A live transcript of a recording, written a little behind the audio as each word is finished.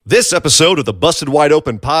This episode of the Busted Wide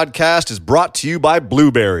Open podcast is brought to you by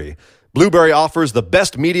Blueberry. Blueberry offers the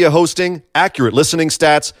best media hosting, accurate listening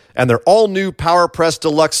stats, and their all-new PowerPress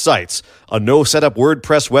Deluxe sites, a no-setup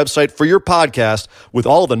WordPress website for your podcast with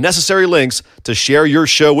all of the necessary links to share your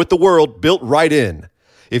show with the world built right in.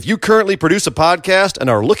 If you currently produce a podcast and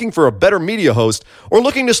are looking for a better media host or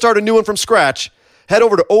looking to start a new one from scratch, head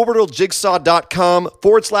over to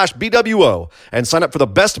orbitaljigsaw.com/BWO and sign up for the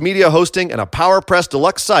best media hosting and a PowerPress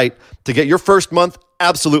Deluxe site to get your first month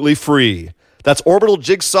absolutely free. That's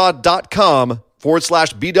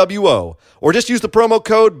orbitaljigsaw.com/BWO, or just use the promo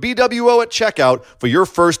code BWO at checkout for your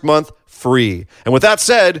first month free. And with that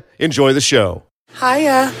said, enjoy the show.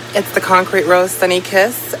 Hiya, it's the Concrete Rose Sunny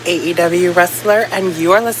Kiss, AEW wrestler, and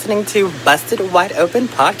you're listening to Busted Wide Open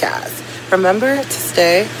Podcast. Remember to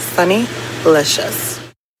stay sunny-licious.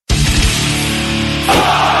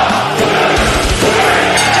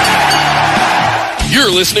 You're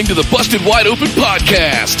listening to the Busted Wide Open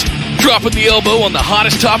Podcast, dropping the elbow on the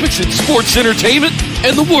hottest topics in sports entertainment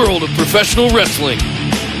and the world of professional wrestling.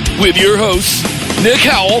 With your hosts, Nick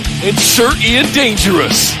Howell and Sir Ian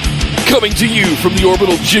Dangerous. Coming to you from the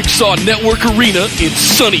Orbital Jigsaw Network Arena in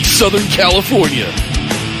sunny Southern California.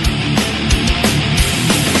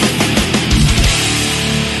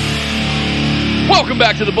 Welcome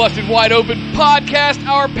back to the Busted Wide Open Podcast,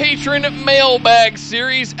 our patron mailbag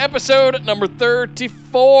series, episode number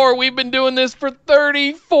 34. We've been doing this for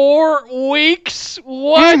 34 weeks.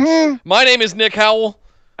 What? Mm-hmm. My name is Nick Howell.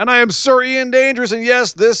 And I am Sir Ian Dangerous, and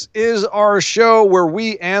yes, this is our show where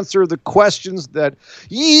we answer the questions that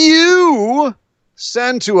you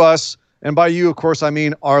send to us. And by you, of course, I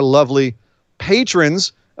mean our lovely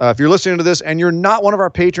patrons. If you're listening to this and you're not one of our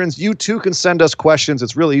patrons, you too can send us questions.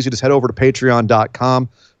 It's really easy. Just head over to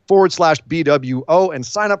patreon.com/BWO and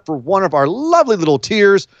sign up for one of our lovely little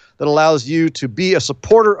tiers that allows you to be a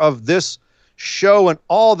supporter of this show and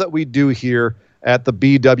all that we do here at the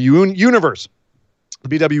BW Universe. The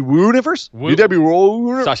BW Universe?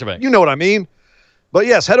 BW Sasha Banks. You know what I mean. But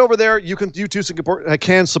yes, head over there. You too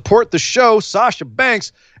can support the show, Sasha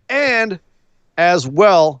Banks, and as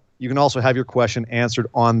well, you can also have your question answered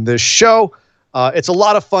on this show. It's a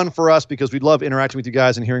lot of fun for us because we love interacting with you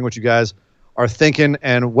guys and hearing what you guys are thinking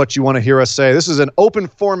and what you want to hear us say. This is an open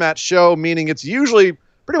format show, meaning it's usually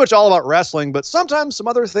pretty much all about wrestling, but sometimes some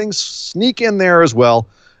other things sneak in there as well.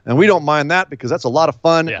 And we don't mind that because that's a lot of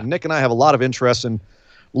fun. Yeah. And Nick and I have a lot of interest, and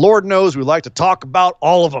Lord knows we like to talk about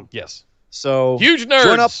all of them. Yes. So huge nerds.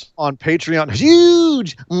 Join up on Patreon.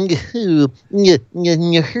 Huge nerds.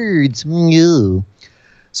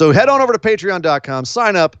 So head on over to patreon.com,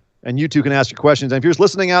 sign up, and you too can ask your questions. And if you're just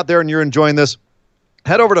listening out there and you're enjoying this,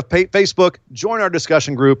 head over to Facebook, join our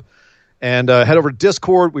discussion group, and head over to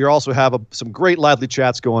Discord. We also have some great lively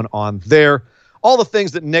chats going on there. All the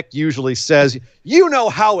things that Nick usually says. You know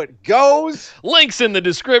how it goes. Links in the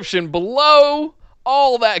description below.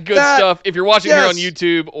 All that good stuff. If you're watching here on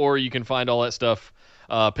YouTube, or you can find all that stuff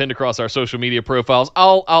pinned across our social media profiles.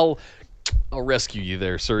 I'll rescue you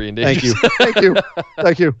there, Sir Ian Dangerous. Thank you.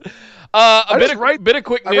 Thank you. A bit of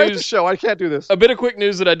quick news. I write the show. I can't do this. A bit of quick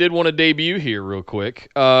news that I did want to debut here real quick.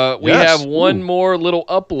 We have one more little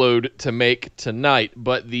upload to make tonight,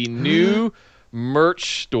 but the new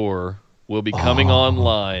merch store will be coming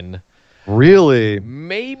online. Really?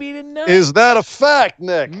 Maybe tonight. Is that a fact,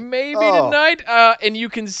 Nick? Maybe tonight. And you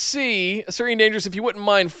can see, Sir Ian Dangerous, if you wouldn't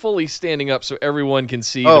mind fully standing up so everyone can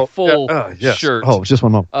see the full shirt. Oh, just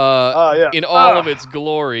one moment. In all of its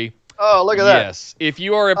glory. Oh, look at that. Yes. If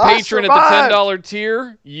you are a patron at the $10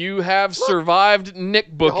 tier, you have survived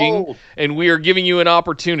Nick booking, and we are giving you an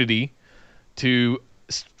opportunity to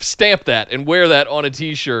stamp that and wear that on a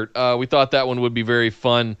t-shirt. We thought that one would be very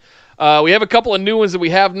fun. We have a couple of new ones that we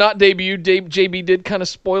have not debuted. JB did kind of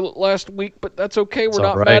spoil it last week, but that's okay. We're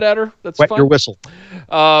not mad at her. That's fine. Wet your whistle.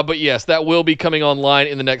 But yes, that will be coming online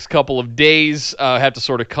in the next couple of days. I have to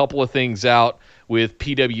sort a couple of things out with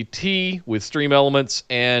PWT, with Stream Elements,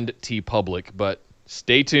 and TeePublic. But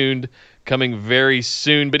stay tuned. Coming very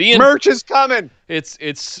soon. But Ian, merch is coming.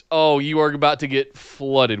 You are about to get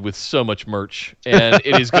flooded with so much merch, and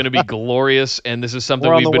it is going to be glorious. And this is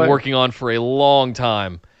something we've been working on for a long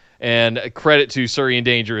time. And credit to Sir Ian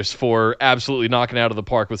Dangerous for absolutely knocking out of the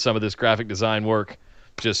park with some of this graphic design work.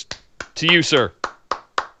 Just to you, sir.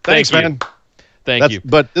 Thanks, man. Thank you.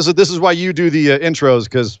 But this is why you do the intros,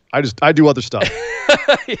 because I do other stuff.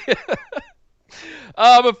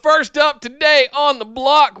 But first up today on the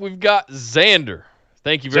block, we've got Xander.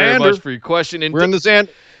 Thank you very much for your question. And we're in the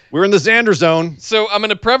Xander zone. So I'm going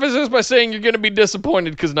to preface this by saying you're going to be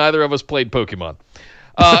disappointed because neither of us played Pokemon.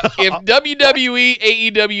 If WWE,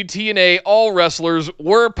 AEW, TNA, all wrestlers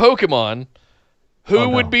were Pokemon, who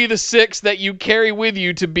would be the 6 that you carry with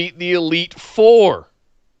you to beat the Elite Four?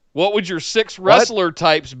 What would your 6 wrestler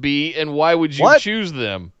types be, and why would you choose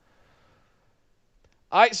them?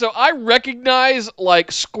 I recognize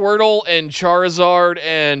like Squirtle and Charizard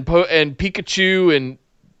and Pikachu, and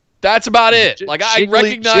that's about it. Like I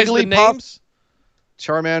recognize the names.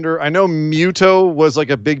 Charmander. I know Mewtwo was like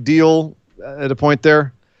a big deal at a point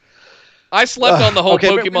there. I slept on the whole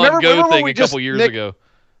Pokemon Go thing a couple years ago.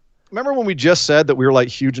 Remember when we just said that we were like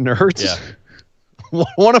huge nerds? Yeah.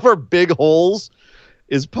 One of our big holes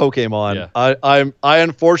is Pokemon. Yeah. I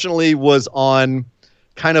unfortunately was on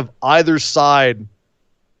kind of either side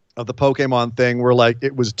of the Pokemon thing where like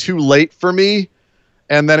it was too late for me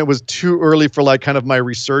and then it was too early for like kind of my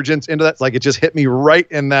resurgence into that. Like it just hit me right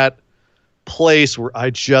in that place where I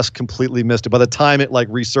just completely missed it. By the time it like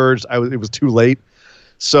resurged, it was too late.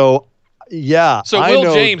 So yeah. So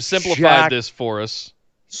Will James simplified this for us.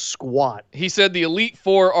 Squat. He said the Elite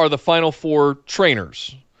Four are the Final Four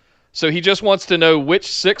trainers. So he just wants to know which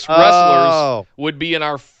 6 wrestlers would be in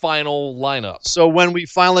our final lineup. So when we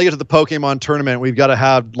finally get to the Pokemon tournament, we've got to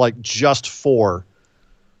have like just 4.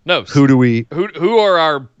 No. Who do we? Who are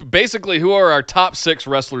our top 6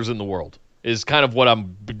 wrestlers in the world? Is kind of what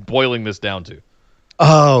I'm boiling this down to.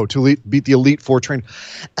 Oh, to beat the Elite Four trainer.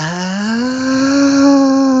 Oh.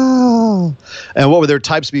 And what would their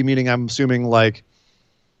types be? Meaning, I'm assuming like,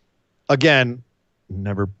 again,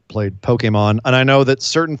 never played Pokemon, and I know that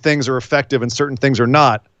certain things are effective and certain things are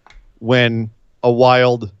not when a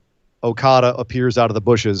wild Okada appears out of the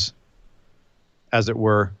bushes, as it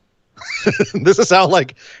were. This is how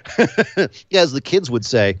like, yeah, as the kids would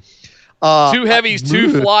say. 2 heavies,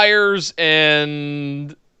 2 flyers,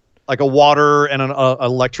 and like a water and an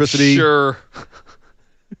electricity. Sure.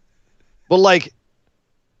 But like,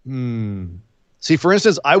 see, for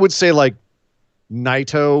instance, I would say like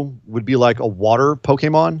Naito would be like a water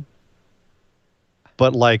Pokemon,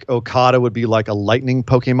 but like Okada would be like a lightning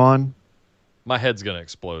Pokemon. My head's gonna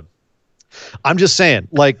explode. I'm just saying,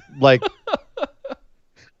 like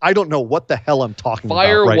I don't know what the hell I'm talking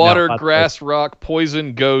Fire, about. Fire, water, grass, rock,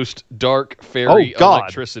 poison, ghost, dark, fairy,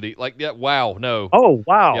 electricity. Like that. Wow. No. Oh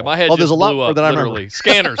wow. Yeah, my head just blew up. Literally.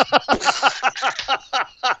 Scanners.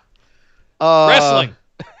 Wrestling.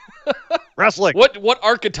 Wrestling. What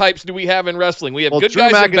archetypes do we have in wrestling? We have good Drew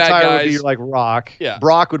guys McIntyre and bad guys. Would be like Rock. Yeah.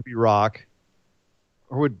 Brock would be Rock.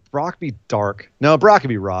 Or would Brock be Dark? No, Brock would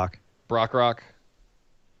be Rock. Rock.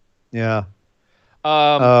 Yeah.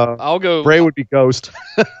 I'll go. Bray would be Ghost.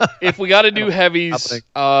 If we got to do heavies,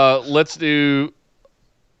 let's do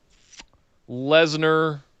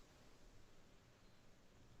Lesnar.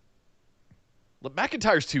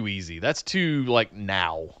 McIntyre's too easy. That's too like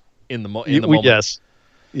now in the moment. Yes.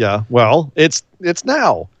 Yeah. Well, it's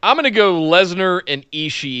now. I'm gonna go Lesnar and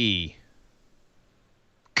Ishii.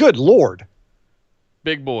 Good Lord.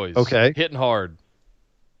 Big boys. Okay. Hitting hard.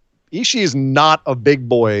 Ishii is not a big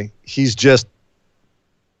boy. He's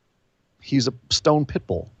a stone pit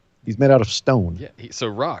bull. He's made out of stone. Yeah. So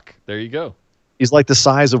Rock. There you go. He's like the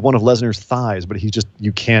size of one of Lesnar's thighs, but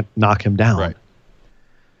you can't knock him down. Right.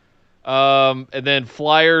 And then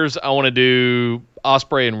flyers, I want to do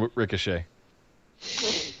Ospreay and Ricochet.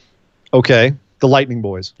 Okay. The Lightning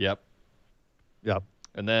Boys. Yep.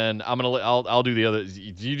 And then I'll do the other.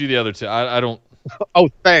 You do the other 2. I don't. Oh,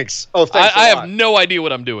 thanks. I have no idea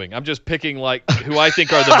what I'm doing. I'm just picking like who I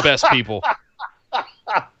think are the best people.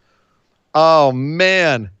 Oh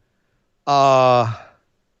man.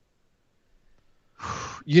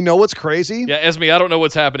 You know what's crazy? Yeah, Esme, I don't know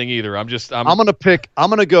what's happening either. I'm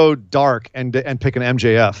gonna go dark and pick an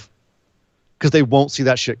MJF. Because they won't see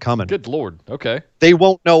that shit coming. Good Lord. Okay. They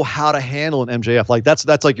won't know how to handle an MJF. Like that's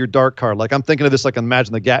like your dark card. Like I'm thinking of this like on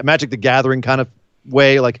Magic the Gathering kind of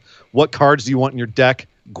way. Like what cards do you want in your deck?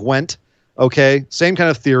 Gwent. Okay. Same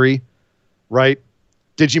kind of theory, right?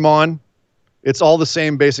 Digimon. It's all the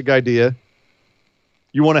same basic idea.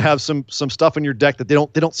 You want to have some stuff in your deck that they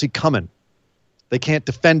don't see coming. They can't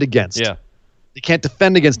defend against. Yeah. They can't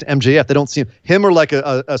defend against MJF. They don't see him or like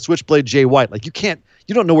a Switchblade Jay White. Like you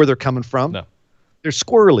don't know where they're coming from. No. They're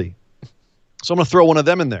squirrely. So I'm going to throw one of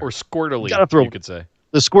them in there. Or squirtily, you could say.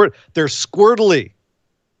 They're squirtly.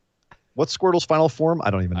 What's Squirtle's final form?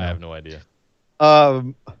 I don't even know. I have no idea.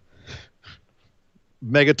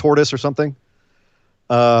 Mega Tortoise or something?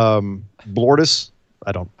 Blortus?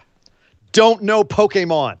 I don't know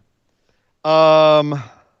Pokemon.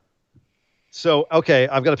 So, okay,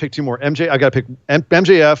 I've got to pick 2 more. I got to pick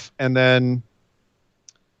MJF and then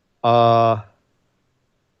I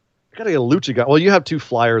got to get a Lucha guy. Well, you have 2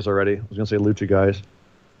 flyers already. I was going to say Lucha guys.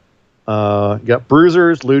 You got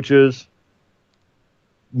bruisers, luchas,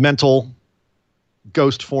 mental,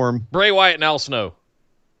 ghost form. Bray Wyatt and Al Snow.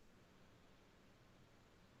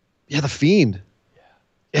 Yeah, the Fiend.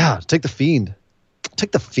 Yeah, take the Fiend.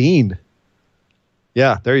 Take the Fiend.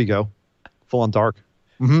 Yeah, there you go. Full on dark.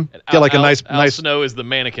 Mm-hmm. Get like a nice. Al Snow is the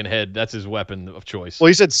mannequin head. That's his weapon of choice. Well,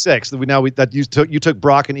 you said 6. You took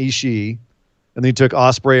Brock and Ishii, and then you took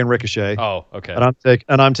Ospreay and Ricochet. Oh, okay.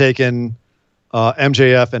 And I'm taking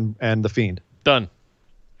MJF and the Fiend. Done.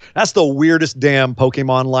 That's the weirdest damn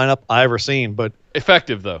Pokemon lineup I ever seen, but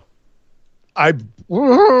effective though.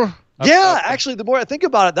 Actually, the more I think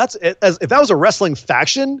about it, that's if that was a wrestling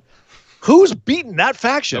faction, who's beating that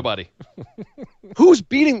faction? Nobody.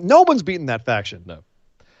 No one's beating that faction. No.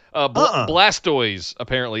 Blastoise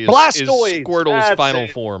apparently is Squirtle's final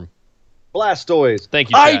form. Blastoise. Thank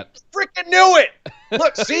you, Pat. I freaking knew it.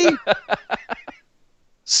 Look, see?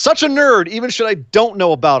 Such a nerd. Even shit I don't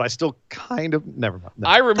know about, I still kind of never mind. No.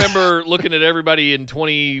 I remember looking at everybody in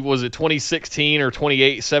 2016 or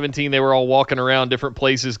 2017. They were all walking around different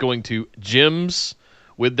places, going to gyms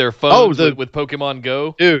with their phones with Pokemon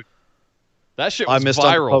Go. Dude, that shit was I missed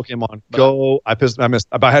viral. On Pokemon Go. I missed.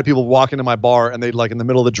 I had people walk into my bar and they'd like in the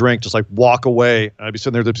middle of the drink just like walk away, and I'd be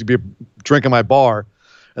sitting there, there'd be a drink in my bar,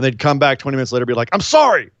 and they'd come back 20 minutes later, be like, "I'm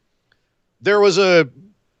sorry, there was a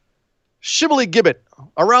Shibbly Gibbet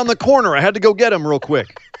around the corner. I had to go get him real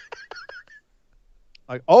quick."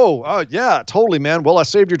 Like, yeah, totally, man. Well, I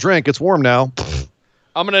saved your drink. It's warm now.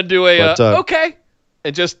 I'm gonna do okay,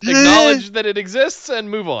 and just acknowledge that it exists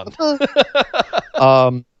and move on.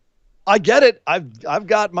 I get it. I've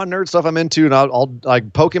got my nerd stuff I'm into, and I'll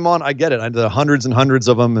like Pokemon. I get it. I did hundreds and hundreds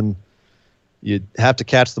of them, and you have to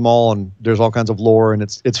catch them all, and there's all kinds of lore, and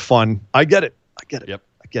it's fun. I get it. Yep.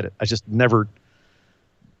 I get it. I just never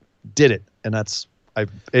did it, and it's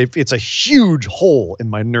a huge hole in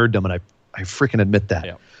my nerddom, and I freaking admit that.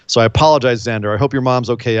 Yeah. So I apologize, Xander. I hope your mom's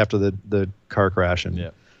okay after the car crash,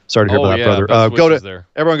 and sorry to hear about that, brother.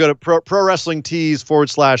 Everyone go to pro wrestling tees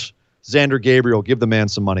 /Xander Gabriel. Give the man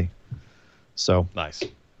some money. So nice.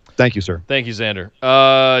 Thank you, sir. Thank you, Xander.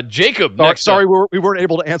 Jacob. Sorry, we weren't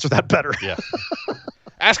able to answer that better. Yeah.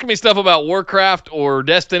 Asking me stuff about Warcraft or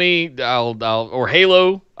Destiny, or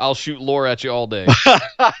Halo. I'll shoot lore at you all day.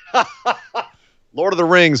 Lord of the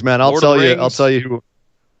Rings, man. I'll tell you who.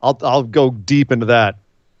 I'll go deep into that.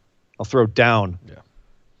 I'll throw down.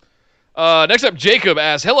 Yeah. Next up, Jacob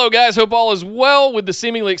asks, "Hello, guys. Hope all is well. With the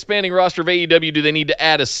seemingly expanding roster of AEW, do they need to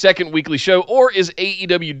add a second weekly show, or is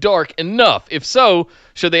AEW Dark enough? If so,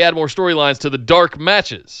 should they add more storylines to the Dark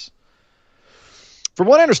matches?" From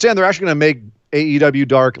what I understand, they're actually going to make AEW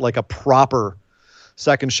Dark like a proper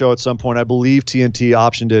second show at some point. I believe TNT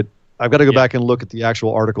optioned it. I've got to go back and look at the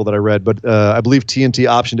actual article that I read, but I believe TNT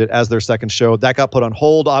optioned it as their second show. That got put on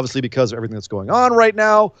hold, obviously, because of everything that's going on right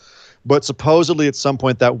now. But supposedly at some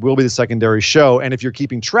point that will be the secondary show. And if you're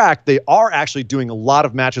keeping track, they are actually doing a lot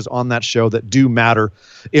of matches on that show that do matter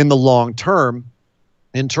in the long term,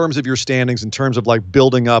 in terms of your standings, in terms of like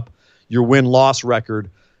building up your win-loss record.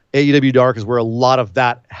 AEW Dark is where a lot of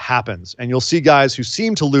that happens. And you'll see guys who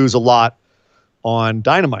seem to lose a lot on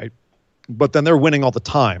Dynamite, but then they're winning all the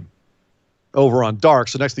time over on Dark.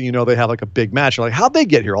 So next thing you know, they have like a big match. You're like, how'd they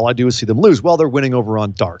get here? All I do is see them lose. Well, they're winning over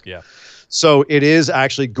on Dark. Yeah. So it is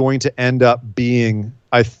actually going to end up being,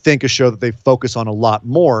 I think, a show that they focus on a lot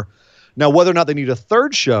more. Now, whether or not they need a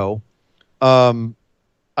third show,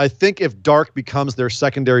 I think if Dark becomes their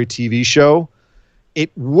secondary TV show, it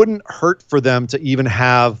wouldn't hurt for them to even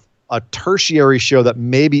have a tertiary show that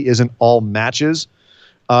maybe isn't all matches.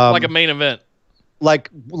 Like a main event.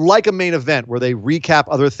 Like a main event where they recap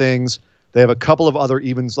other things. They have a couple of other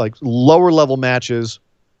evens, like lower level matches,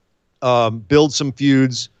 build some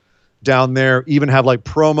feuds down there, even have like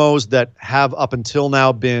promos that have up until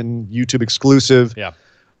now been YouTube exclusive. Yeah.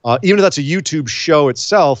 Even if that's a YouTube show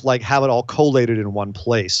itself, like have it all collated in one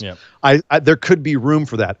place. Yeah. I there could be room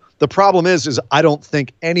for that. The problem is I don't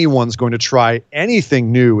think anyone's going to try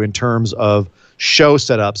anything new in terms of show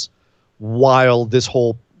setups while this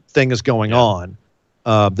whole thing is going on.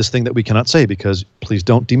 This thing that we cannot say because please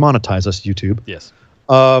don't demonetize us, YouTube. Yes.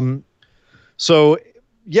 So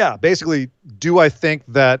yeah, basically, do I think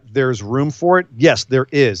that there's room for it? Yes, there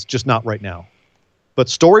is, just not right now. But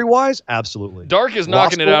story-wise, absolutely. Dark is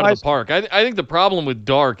knocking it out of the park. I think the problem with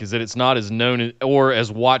Dark is that it's not as known or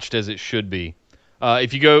as watched as it should be.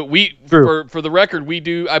 If you go, for the record,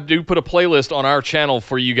 I do put a playlist on our channel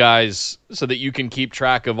for you guys so that you can keep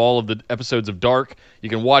track of all of the episodes of Dark. You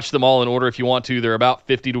can watch them all in order if you want to. They're about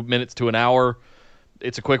 50 minutes to an hour.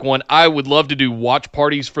 It's a quick one. I would love to do watch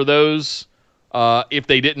parties for those. if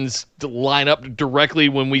they didn't line up directly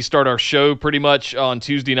when we start our show pretty much on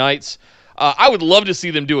Tuesday nights. I would love to see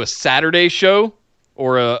them do a Saturday show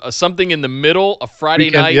or a something in the middle, a Friday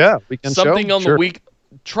night, weekend something show. on the week.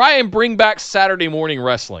 Try and bring back Saturday morning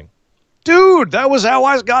wrestling. Dude, that was how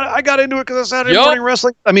I got into it because of Saturday morning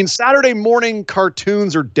wrestling. I mean, Saturday morning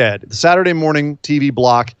cartoons are dead. The Saturday morning TV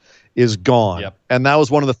block is gone. Yep. And that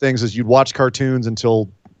was one of the things is you'd watch cartoons until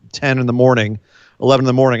 10 in the morning, 11 in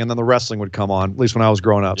the morning, and then the wrestling would come on, at least when I was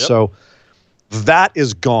growing up. Yep. So that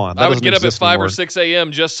is gone. That I would get up at 5 anymore. or 6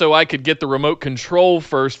 a.m. just so I could get the remote control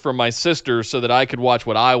first from my sister so that I could watch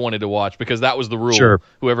what I wanted to watch because that was the rule. Sure.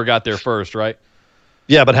 Whoever got there first, right?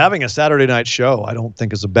 Yeah, but having a Saturday night show, I don't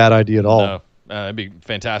think is a bad idea at all. No, it'd be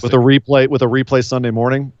fantastic. With a replay Sunday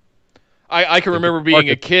morning. I can remember being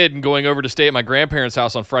a kid and going over to stay at my grandparents'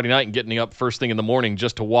 house on Friday night and getting up first thing in the morning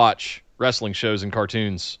just to watch wrestling shows and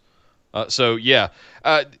cartoons. Whether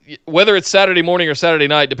it's Saturday morning or Saturday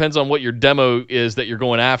night depends on what your demo is that you're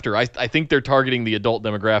going after. I think they're targeting the adult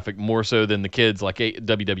demographic more so than the kids like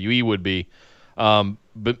WWE would be.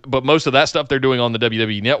 But most of that stuff they're doing on the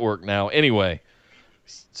WWE Network now anyway.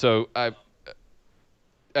 So at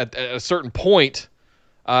a certain point,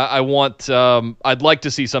 I'd like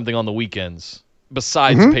to see something on the weekends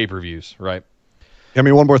besides pay-per-views, right? I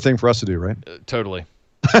mean, one more thing for us to do, right? Totally.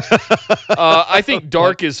 I think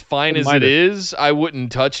Dark is fine as it is. I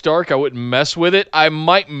wouldn't touch Dark. I wouldn't mess with it. I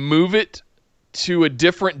might move it to a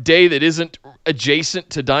different day that isn't adjacent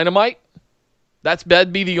to Dynamite.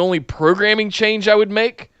 That'd be the only programming change I would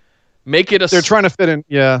make. Make it They're trying to fit in,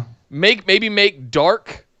 yeah. Maybe make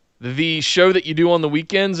Dark the show that you do on the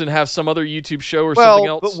weekends and have some other YouTube show or something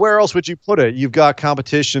else. But where else would you put it? You've got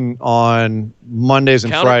competition on Mondays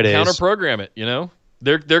and Fridays. Counter program it, you know?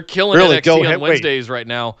 They're killing NXT on Wednesdays right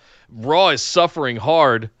now. Raw is suffering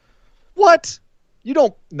hard. What?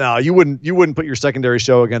 You wouldn't put your secondary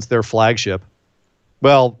show against their flagship.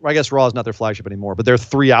 Well, I guess Raw is not their flagship anymore, but their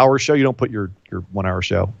 3-hour show, you don't put your 1-hour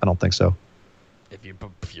show. I don't think so. If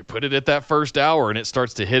you put it at that first hour and it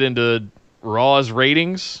starts to hit into Raw's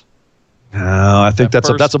ratings. No, I think that's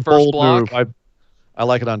a bold block. move. I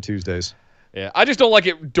like it on Tuesdays. Yeah, I just don't like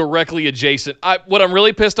it directly adjacent. What I'm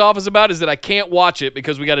really pissed off is that I can't watch it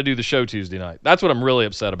because we got to do the show Tuesday night. That's what I'm really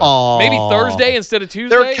upset about. Aww. Maybe Thursday instead of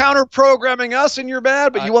Tuesday. They're counter-programming us and you're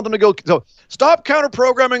bad, but you want them to go. So stop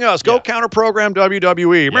counter-programming us. Go counter-program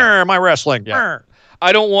WWE. Yeah. My wrestling. Yeah.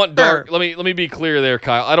 I don't want Dark. Let me be clear there,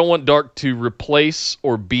 Kyle. I don't want Dark to replace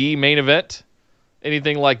or be main event,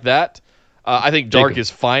 anything like that. I think Dark is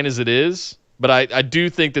fine as it is. But I do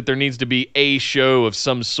think that there needs to be a show of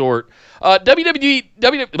some sort. Sasha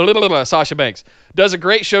Banks does a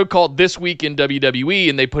great show called This Week in WWE,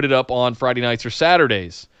 and they put it up on Friday nights or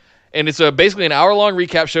Saturdays. And it's basically an hour-long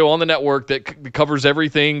recap show on the network that covers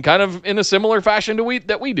everything kind of in a similar fashion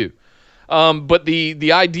that we do. But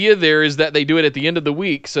the idea there is that they do it at the end of the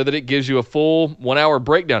week so that it gives you a full 1-hour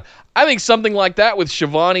breakdown. I think something like that with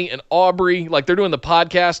Shivani and Aubrey, like they're doing the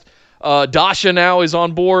podcast. Dasha now is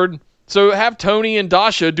on board. So have Tony and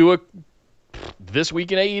Dasha do a This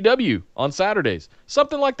Week in AEW on Saturdays.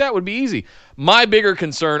 Something like that would be easy. My bigger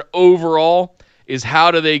concern overall is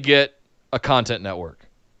how do they get a content network?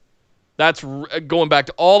 That's going back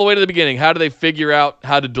to all the way to the beginning. How do they figure out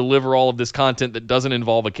how to deliver all of this content that doesn't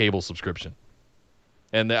involve a cable subscription?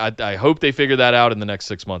 And I hope they figure that out in the next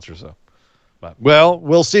 6 months or so. But, well,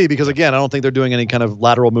 we'll see because, again, I don't think they're doing any kind of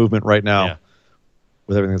lateral movement right now. Yeah.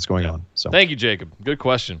 With everything that's going on. So thank you, Jacob. Good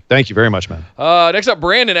question. Thank you very much, man. Next up,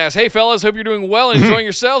 Brandon asks, "Hey fellas, hope you're doing well and enjoying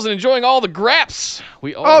yourselves and enjoying all the graps."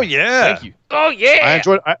 We are. Oh yeah. Thank you. Oh yeah.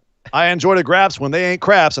 I enjoyed the graps when they ain't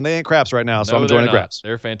craps, and they ain't craps right now. So I'm enjoying the graps.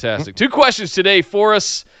 They're fantastic. 2 questions today for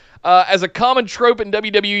us. As a common trope in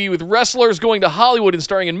WWE with wrestlers going to Hollywood and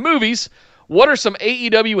starring in movies, what are some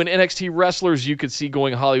AEW and NXT wrestlers you could see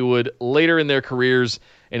going Hollywood later in their careers,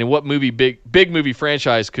 and in what big movie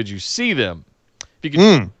franchise could you see them? If you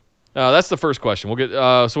could. That's the first question. We'll get.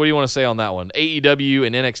 So, what do you want to say on that one? AEW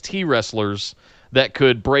and NXT wrestlers that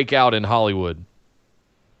could break out in Hollywood,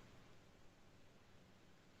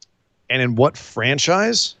 and in what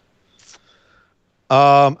franchise?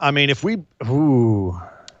 I mean, if we,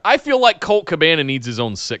 I feel like Colt Cabana needs his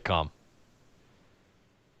own sitcom.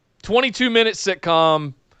 22-minute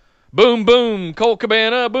sitcom. Boom, boom. Colt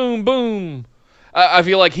Cabana. Boom, boom. I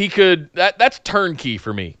feel like he could. That's turnkey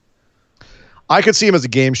for me. I could see him as a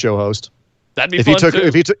game show host. That'd be fun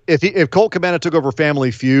too. If Colt Cabana took over Family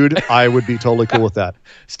Feud, I would be totally cool with that.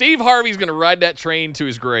 Steve Harvey's going to ride that train to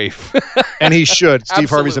his grave, and he should. Steve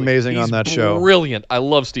Harvey's amazing on that show. Brilliant. I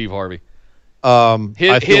love Steve Harvey.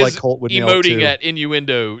 I feel like Colt would nail it too. Emoting at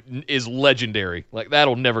innuendo is legendary. Like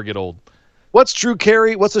that'll never get old. What's Drew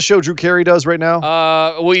Carey? What's the show Drew Carey does right now?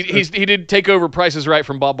 Well, he did take over Price is Right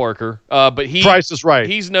from Bob Barker. But Price is Right.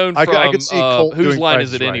 He's known from I could see Colt Whose doing Line Price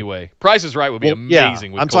Is It Right. Anyway? Price is Right would be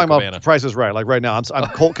amazing. With I'm Colt talking Cabana. about Price is Right. Like right now, I'm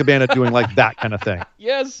Colt Cabana doing like that kind of thing.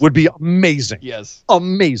 Yes. Would be amazing. Yes.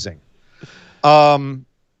 Amazing.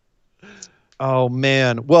 Oh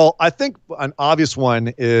man. Well, I think an obvious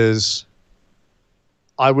one is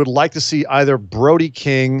I would like to see either Brody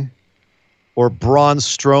King or Braun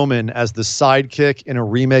Strowman as the sidekick in a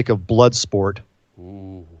remake of Bloodsport.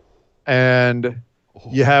 Ooh. And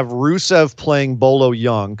you have Rusev playing Bolo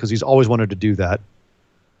Young because he's always wanted to do that.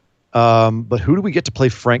 But who do we get to play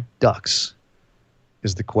Frank Dux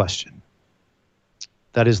is the question.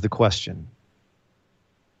 That is the question.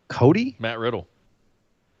 Cody? Matt Riddle.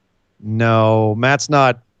 No, Matt's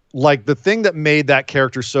not. Like, the thing that made that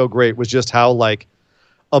character so great was just how, like,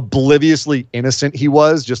 obliviously innocent he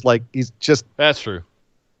was. Just like, he's just That's true.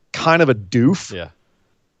 kind of a doof. Yeah.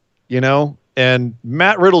 You know? And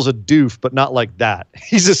Matt Riddle's a doof, but not like that.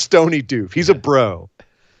 He's a stony doof. He's a bro.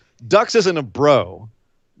 Dux isn't a bro.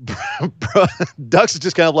 Dux is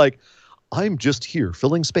just kind of like, I'm just here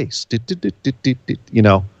filling space. You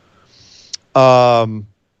know?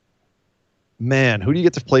 Man, who do you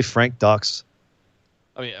get to play Frank Dux?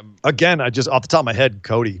 I mean, Again, I just off the top of my head,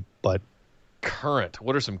 Cody, but current.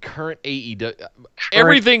 What are some current AEW?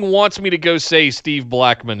 Everything wants me to go say Steve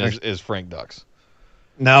Blackman is Frank Dux.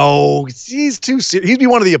 no, he's too serious. He'd be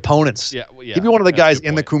one of the opponents. Yeah, well, yeah. He'd be one of the That's a guys good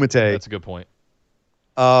in the point. Kumite. That's a good point.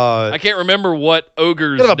 I can't remember what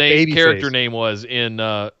Ogre's Bit of a baby character face. name was in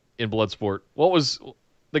Bloodsport. What was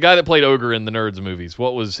the guy that played Ogre in the Nerds movies?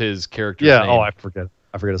 What was his character's Yeah. name? Oh, I forget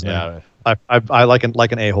his name. Yeah. I like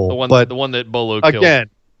an a-hole. The one, but the one that Bolo killed. again,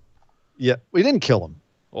 yeah, we didn't kill him.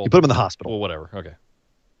 Well, You put him in the hospital. well, whatever. Okay.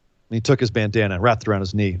 And he took his bandana, wrapped it around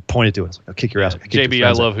his knee, pointed to it. I'll kick your ass. I'll kick your JB, I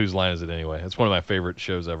friends love Whose Line Is It Anyway? It's one of my favorite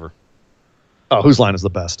shows ever. Oh, Whose Line is the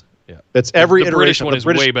best? Yeah. It's every The British iteration. one the is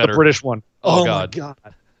British, way better. The British one. Oh, Oh, God. my God.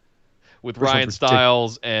 With British Ryan one's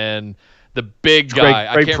Stiles and the big Greg- guy.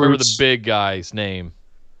 I Greg can't remember the Proops. big guy's name.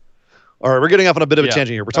 All right, we're getting off on a bit of a Yeah.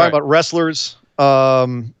 tangent here. We're All talking right. about wrestlers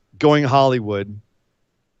going Hollywood.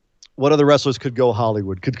 What other wrestlers could go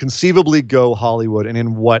Hollywood? Could conceivably go Hollywood, and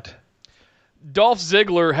in what? Dolph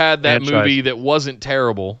Ziggler had that Franchise. movie that wasn't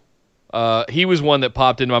terrible. He was one that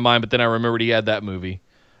popped into my mind, but then I remembered he had that movie.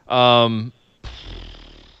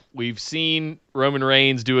 We've seen Roman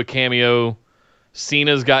Reigns do a cameo.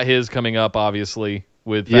 Cena's got his coming up, obviously,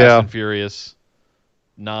 with Fast Yeah. and Furious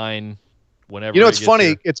 9. Whenever You know, it it's gets funny.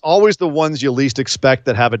 here. It's always the ones you least expect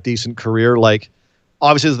that have a decent career. Like,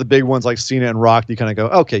 obviously, there's the big ones like Cena and Rock. You kind of go,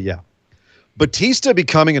 okay, yeah. Batista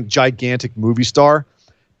becoming a gigantic movie star.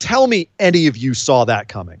 Tell me any of you saw that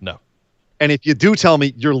coming. No. And if you do tell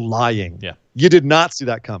me, you're lying. Yeah. You did not see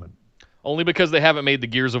that coming. Only because they haven't made the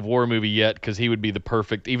Gears of War movie yet, because he would be the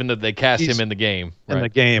perfect, even though they cast He's him in the game. in the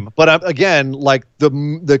Right. game. But again, like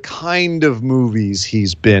the kind of movies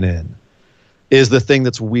he's been in is the thing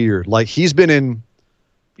that's weird. Like he's been in,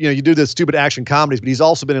 you do the stupid action comedies, but he's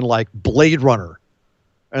also been in like Blade Runner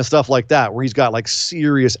and stuff like that, where he's got like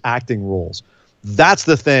serious acting roles. That's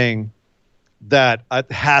the thing that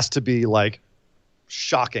has to be like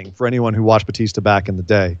shocking for anyone who watched Batista back in the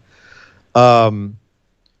day.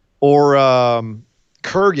 Or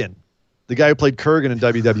Kurgan, the guy who played Kurgan in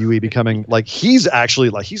WWE, becoming like he's in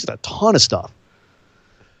a ton of stuff.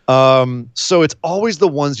 So it's always the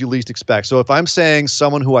ones you least expect. So if I'm saying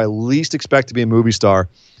someone who I least expect to be a movie star,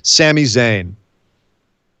 Sami Zayn,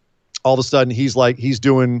 all of a sudden he's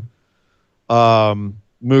doing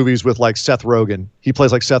movies with like Seth Rogen. He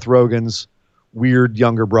plays like Seth Rogen's weird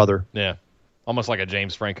younger brother. Yeah. Almost like a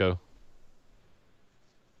James Franco.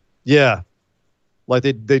 Yeah. Like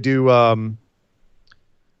they do oh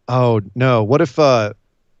no, what if they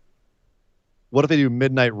do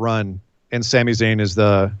Midnight Run and Sami Zayn is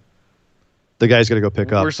the guy's gonna go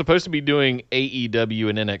pick up. We're supposed to be doing AEW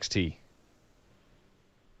and NXT.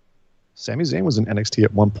 Sami Zayn was in NXT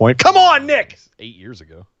at one point. Come on, Nick. 8 years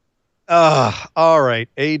ago. All right.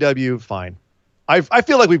 AEW, fine. I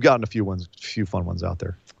feel like we've gotten a few fun ones out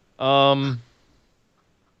there. I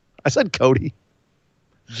said Cody.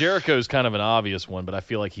 Jericho's kind of an obvious one, but I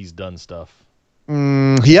feel like he's done stuff.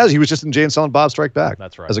 He has. He was just in Jay and Silent Bob Strike Back.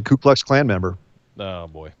 That's right. As a Ku Klux Klan member. Oh,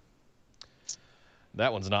 boy.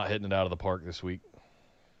 That one's not hitting it out of the park this week.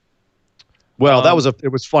 Well,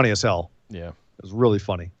 it was funny as hell. Yeah. It was really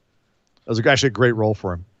funny. It was actually a great role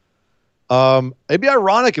for him. It'd be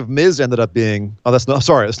ironic if Miz ended up being. Oh, that's not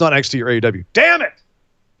NXT or AEW. Damn it!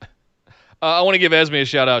 I want to give Esme a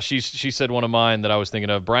shout out. She said one of mine that I was thinking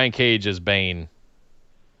of. Brian Cage as Bane.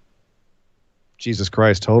 Jesus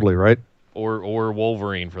Christ, totally right. Or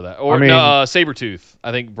Wolverine for that. Or Sabretooth.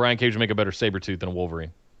 I think Brian Cage would make a better Sabretooth than a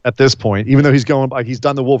Wolverine. At this point, even though he's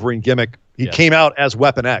done the Wolverine gimmick, he came out as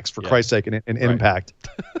Weapon X, for Christ's sake, in Impact.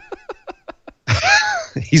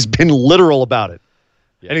 He's been literal about it.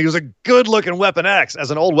 Yeah. And he was a good-looking Weapon X. As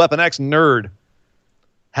an old Weapon X nerd,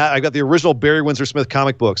 I got the original Barry Windsor Smith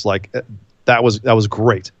comic books. Like, that was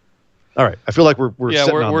great. All right, I feel like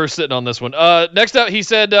we're sitting on this one. Next up, he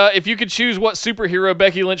said, if you could choose what superhero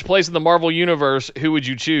Becky Lynch plays in the Marvel Universe, who would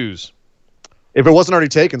you choose? If it wasn't already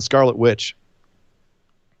taken, Scarlet Witch.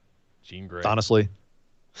 Jean Grey. Honestly.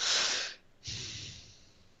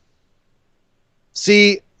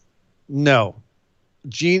 See, no.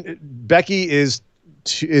 Becky is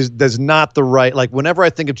not the right. Like, whenever I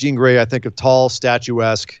think of Jean Grey, I think of tall,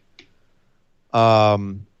 statuesque,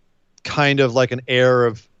 kind of like an air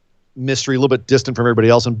of mystery, a little bit distant from everybody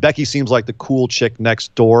else. And Becky seems like the cool chick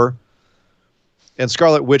next door. And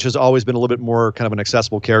Scarlet Witch has always been a little bit more kind of an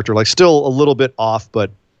accessible character, like still a little bit off,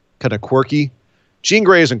 but kind of quirky. Jean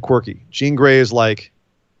Grey isn't quirky. Jean Grey is like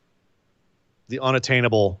the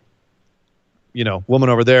unattainable, woman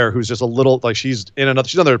over there who's just a little like she's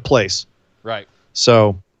another place. Right.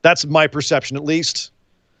 So that's my perception, at least.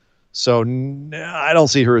 So I don't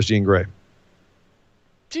see her as Jean Grey.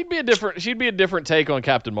 She'd be a different take on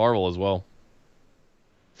Captain Marvel as well.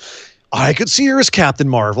 I could see her as Captain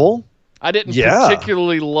Marvel. I didn't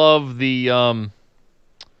particularly love the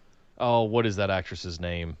what is that actress's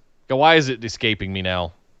name? Why is it escaping me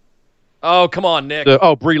now? Oh, come on, Nick.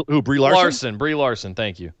 Brie Larson? Brie Larson,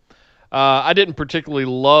 thank you. I didn't particularly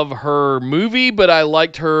love her movie, but I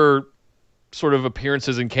liked her sort of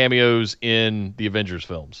appearances and cameos in the Avengers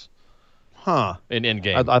films. Huh. In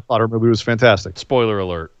Endgame. I thought her movie was fantastic. Spoiler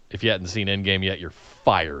alert. If you hadn't seen Endgame yet, you're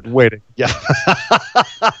fired. Waiting. Yeah.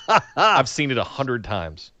 I've seen it 100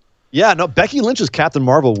 times. Yeah, no, Becky Lynch's Captain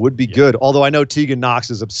Marvel would be good. Although I know Tegan Knox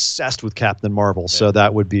is obsessed with Captain Marvel, so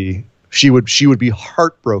that would be she would be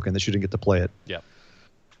heartbroken that she didn't get to play it. Yeah.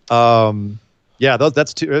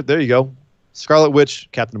 That's two. There you go. Scarlet Witch,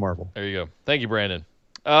 Captain Marvel. There you go. Thank you, Brandon.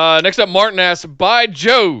 Next up, Martin asks, by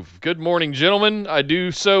Jove. Good morning, gentlemen. I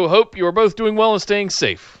do so hope you are both doing well and staying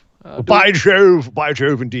safe. By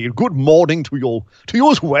Jove, indeed. Good morning to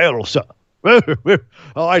you as well, sir.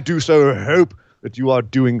 I do so hope that you are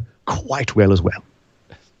doing quite well as well.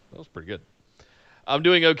 That was pretty good. I'm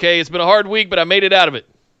doing okay. It's been a hard week, but I made it out of it.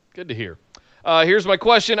 Good to hear. Here's my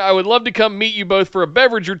question. I would love to come meet you both for a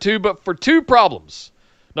beverage or two, but for two problems.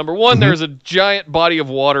 Number one, there's a giant body of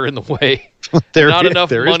water in the way. Not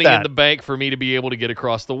enough money in the bank for me to be able to get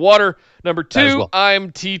across the water. Number two,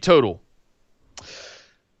 I'm teetotal.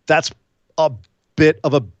 That's a bit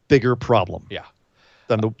of a bigger problem. Yeah.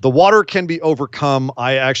 Then the water can be overcome.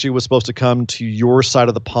 I actually was supposed to come to your side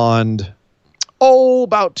of the pond,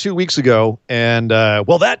 about 2 weeks ago. And,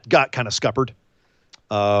 that got kind of scuppered.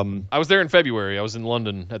 I was there in February. I was in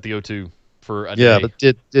London at the O2 for a day. Yeah, but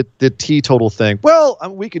the teetotal thing. Well,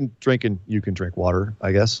 we can drink and you can drink water,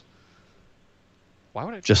 I guess. Why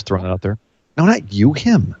would I just throwing it out there? No, not you,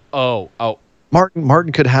 him. Oh.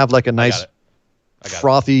 Martin could have like a nice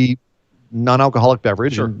frothy non-alcoholic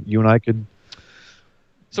beverage, and you and I could.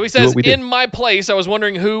 So he says, in my place, I was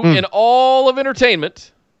wondering who in all of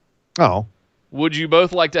entertainment would you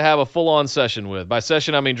both like to have a full-on session with? By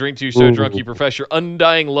session, I mean drink to you so drunk you profess your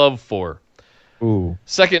undying love for. Ooh.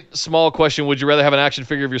 Second small question, would you rather have an action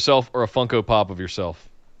figure of yourself or a Funko Pop of yourself?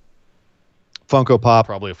 Funko Pop.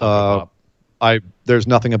 Probably a Funko Pop. There's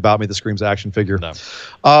nothing about me that screams action figure. No.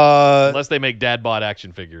 Unless they make dad-bod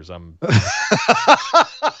action figures. I'm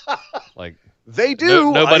like... They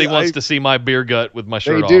do. Nobody wants to see my beer gut with my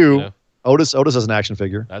shirt off. They do. Otis has an action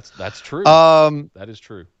figure. That's true. That is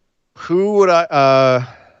true. Who would I?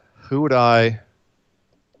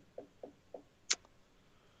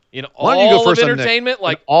 In all of entertainment,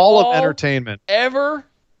 like all of entertainment ever.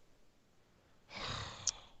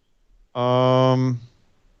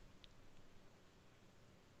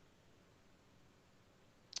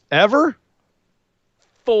 Ever?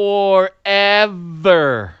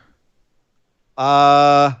 Forever.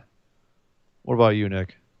 What about you,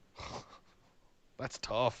 Nick? That's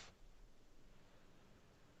tough.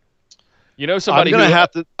 You know somebody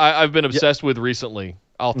I've been obsessed with recently.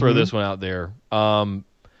 I'll throw this one out there.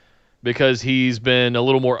 Because he's been a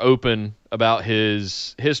little more open about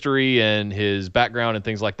his history and his background and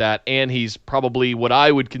things like that. And he's probably what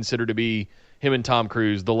I would consider to be, him and Tom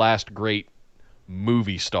Cruise, the last great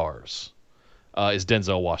movie stars, is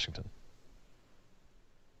Denzel Washington.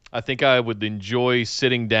 I think I would enjoy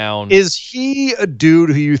sitting down. Is he a dude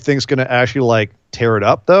who you think's going to actually tear it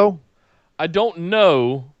up though? I don't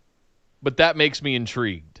know, but that makes me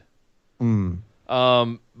intrigued.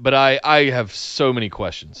 But I have so many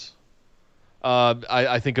questions.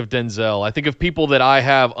 I think of Denzel. I think of people that I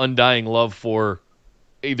have undying love for,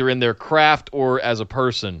 either in their craft or as a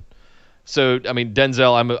person. So, I mean,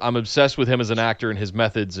 Denzel, I'm obsessed with him as an actor and his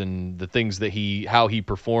methods and the things that how he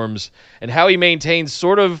performs and how he maintains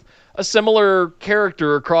sort of a similar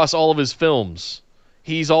character across all of his films.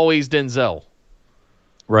 He's always Denzel.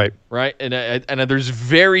 Right. And there's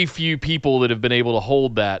very few people that have been able to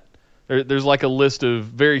hold that. There's like a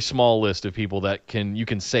very small list of people that you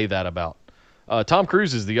can say that about. Tom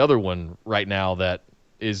Cruise is the other one right now that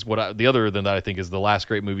is the other than that I think is the last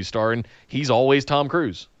great movie star, and he's always Tom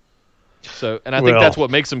Cruise. So, and I think that's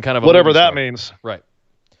what makes him kind of whatever that means. Right.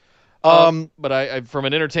 But I from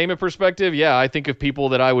an entertainment perspective, yeah, I think of people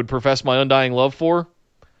that I would profess my undying love for.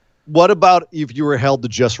 What about if you were held to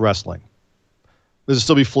just wrestling? Does it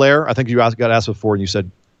still be Flair? I think you got asked before, and you said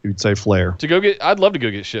you'd say Flair. I'd love to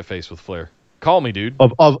go get shit-faced with Flair. Call me, dude.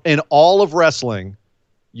 In all of wrestling,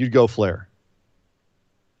 you'd go Flair.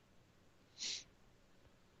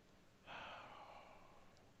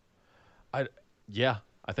 Yeah,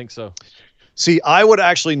 I think so. See, I would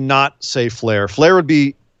actually not say Flair. Flair would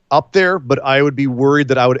be up there, but I would be worried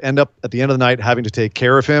that I would end up at the end of the night having to take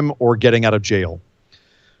care of him or getting out of jail.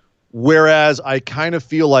 Whereas I kind of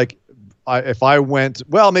feel like if I went,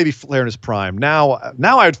 well, maybe Flair in his prime. Now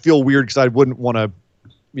I'd feel weird because I wouldn't want to,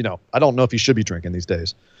 I don't know if he should be drinking these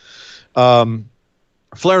days. Flair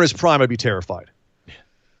in his prime, I'd be terrified.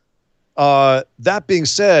 That being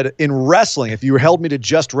said, in wrestling, if you held me to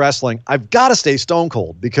just wrestling, I've got to stay stone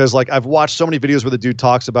cold because I've watched so many videos where the dude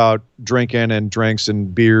talks about drinking and drinks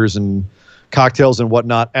and beers and cocktails and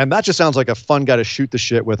whatnot. And that just sounds like a fun guy to shoot the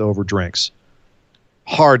shit with over drinks.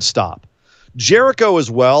 Hard stop. Jericho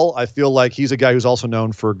as well. I feel like he's a guy who's also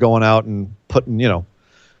known for going out and putting,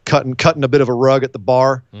 cutting a bit of a rug at the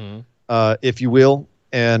bar, if you will.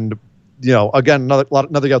 And, again,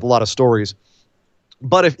 another guy with a lot of stories.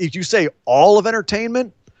 But if you say all of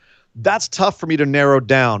entertainment, that's tough for me to narrow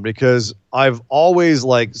down because I've always,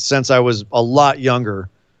 since I was a lot younger,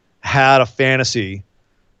 had a fantasy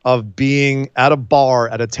of being at a bar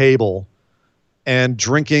at a table and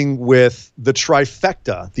drinking with the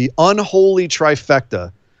trifecta, the unholy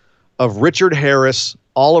trifecta of Richard Harris,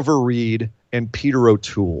 Oliver Reed, and Peter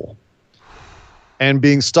O'Toole. And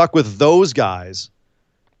being stuck with those guys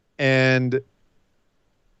and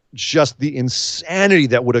just the insanity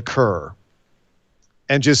that would occur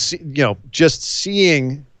and just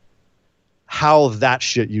seeing how that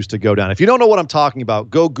shit used to go down. If you don't know what I'm talking about,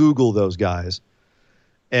 go Google those guys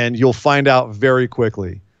and you'll find out very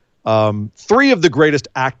quickly. 3 of the greatest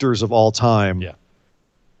actors of all time,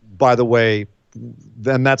 by the way,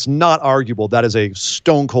 then that's not arguable. That is a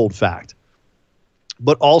stone cold fact,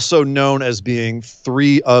 but also known as being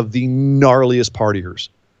 3 of the gnarliest partiers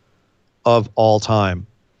of all time.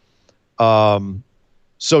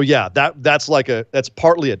 So yeah, that's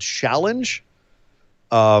partly a challenge,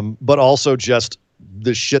 but also just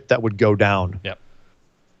the shit that would go down. Yep.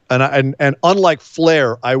 And unlike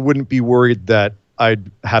Flair, I wouldn't be worried that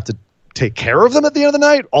I'd have to take care of them at the end of the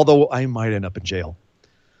night, although I might end up in jail.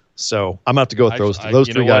 So I'm going to have to go with those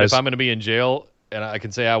 3 guys. If I'm going to be in jail and I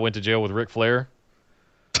can say I went to jail with Ric Flair.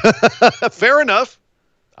 Fair enough.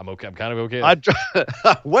 I'm okay. I'm kind of okay.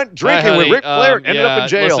 I went drinking with Ric Flair and ended up in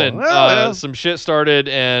jail. Listen, some shit started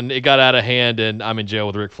and it got out of hand and I'm in jail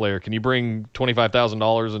with Ric Flair. Can you bring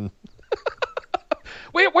 $25,000 and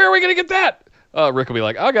wait, where are we going to get that? Rick will be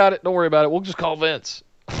like, I got it. Don't worry about it. We'll just call Vince.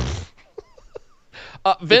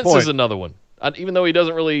 Vince is another one. Even though he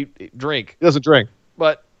doesn't really drink. He doesn't drink.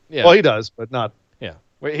 But yeah. Well, he does, but not. Yeah.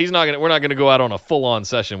 We're not going to go out on a full-on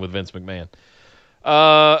session with Vince McMahon.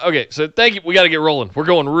 Okay, so thank you. We got to get rolling. We're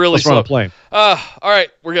going really slow. Let's run a plane. All right,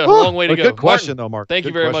 we got a long way to go. Good question, though, Mark. Thank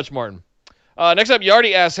you very much, Martin. Next up,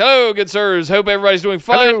 Yardy asks, hello, good sirs. Hope everybody's doing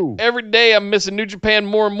fine. Hello. Every day I'm missing New Japan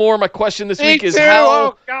more and more. My question this week is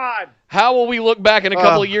how will we look back in a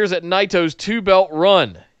couple of years at Naito's 2-belt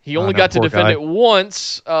run? He only got to defend it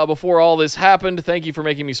once before all this happened. Thank you for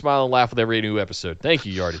making me smile and laugh with every new episode. Thank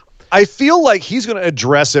you, Yardy. I feel like he's going to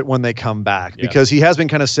address it when they come back because he has been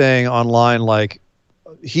kind of saying online,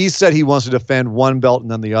 he said he wants to defend one belt and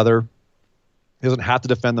then the other. He doesn't have to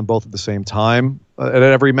defend them both at the same time at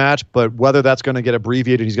every match, but whether that's going to get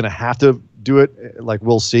abbreviated, he's going to have to do it.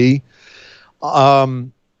 We'll see. I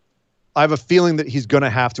have a feeling that he's going to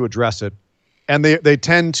have to address it. And they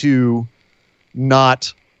tend to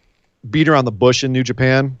not beat around the bush in New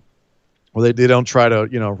Japan, or they don't try to,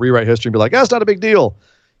 rewrite history and be like, that's not a big deal.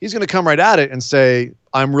 He's going to come right at it and say,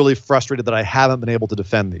 I'm really frustrated that I haven't been able to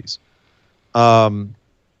defend these.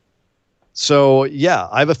 So yeah,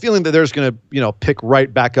 I have a feeling that there's going to pick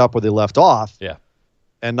right back up where they left off. Yeah.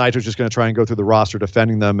 And Naito's just going to try and go through the roster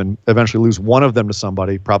defending them and eventually lose one of them to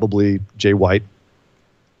somebody, probably Jay White.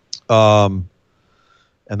 And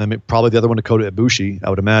then probably the other one to Kota Ibushi, I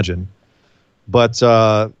would imagine. But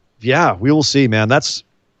yeah, we will see, man. That's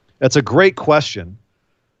a great question.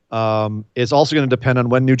 It's also going to depend on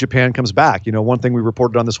when New Japan comes back. One thing we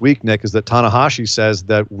reported on this week, Nick, is that Tanahashi says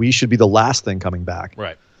that we should be the last thing coming back.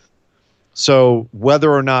 Right. So whether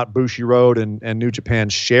or not Bushiroad and New Japan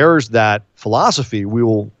shares that philosophy, we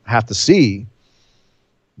will have to see.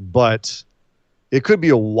 But it could be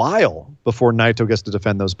a while before Naito gets to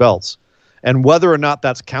defend those belts. And whether or not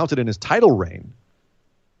that's counted in his title reign,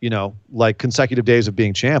 like consecutive days of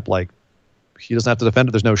being champ, like he doesn't have to defend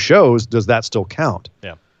it. There's no shows. Does that still count?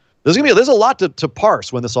 Yeah. There's a lot to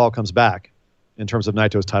parse when this all comes back in terms of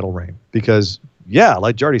Naito's title reign. Because, yeah,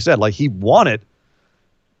 like Jardy said, like he won it.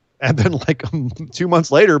 And then like 2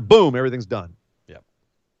 months later, boom, everything's done. Yeah.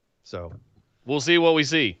 So we'll see what we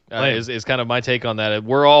see is kind of my take on that.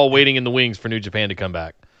 We're all waiting in the wings for New Japan to come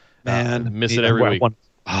back. Man, miss it every week.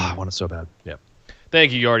 I want it so bad. Yeah.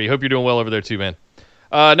 Thank you, Yardy. Hope you're doing well over there too, man.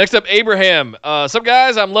 Next up, Abraham. Sup,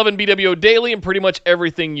 guys? I'm loving BWO Daily and pretty much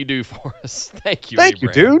everything you do for us. Thank you, Thank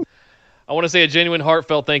Abraham. you, dude. I want to say a genuine,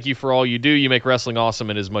 heartfelt thank you for all you do. You make wrestling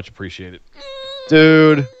awesome and is much appreciated.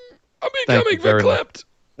 Dude. I'm becoming verklempt.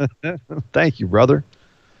 Thank you, brother.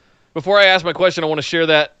 Before I ask my question, I want to share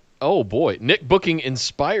that, oh boy, Nick Booking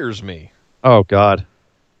inspires me. Oh, God.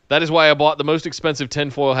 That is why I bought the most expensive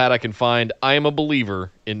tinfoil hat I can find. I am a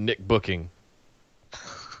believer in Nick Booking.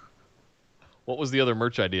 What was the other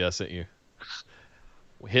merch idea I sent you?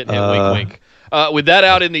 Hit, wink, wink. With that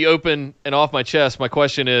out in the open and off my chest, my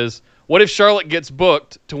question is, what if Charlotte gets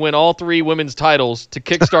booked to win all 3 women's titles to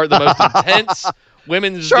kickstart the most intense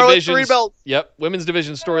women's division? Women's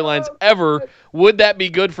division storylines ever? Would that be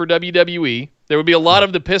good for WWE? There would be a lot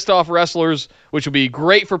of the pissed off wrestlers, which would be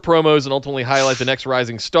great for promos and ultimately highlight the next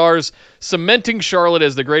rising stars, cementing Charlotte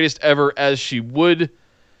as the greatest ever, as she would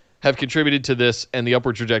have contributed to this and the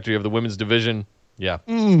upward trajectory of the women's division. Yeah.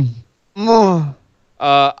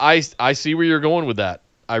 I see where you're going with that.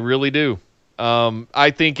 I really do.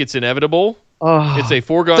 I think it's inevitable. It's a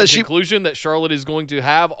foregone conclusion that Charlotte is going to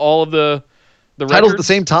have all of the titles records at the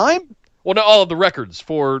same time? Well, not all of the records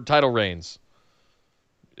for title reigns.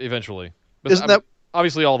 Eventually. But Isn't that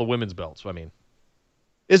obviously all the women's belts? I mean,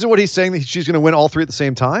 isn't what he's saying that she's going to win all 3 at the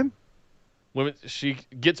same time? She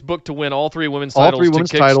gets booked to win all 3 women's titles to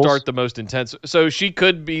kickstart the most intense. So she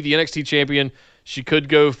could be the NXT champion. She could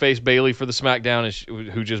go face Bayley for the SmackDown,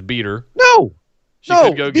 who just beat her. No.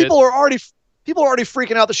 People are already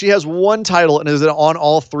freaking out that she has one title and is on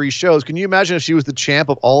all 3 shows. Can you imagine if she was the champ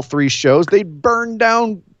of all 3 shows? They'd burn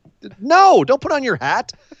down. No, don't put on your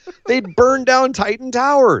hat. They'd burn down Titan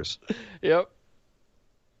Towers. Yep.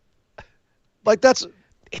 Like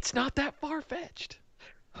it's not that far-fetched.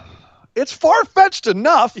 It's far-fetched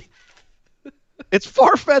enough. It's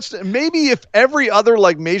far-fetched. Maybe if every other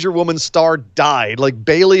like major woman star died, like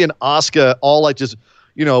Bayley and Asuka all like just,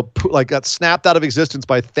 like got snapped out of existence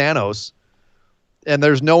by Thanos, and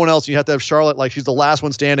there's no one else. You have to have Charlotte like she's the last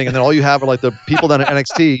one standing, and then all you have are like the people down at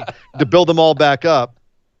NXT to build them all back up.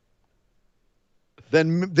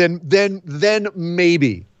 Then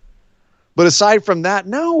maybe. But aside from that,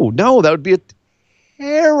 no, that would be a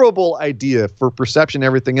terrible idea for perception and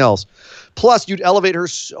everything else. Plus, you'd elevate her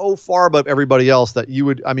so far above everybody else that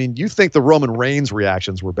you think the Roman Reigns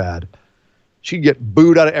reactions were bad. She'd get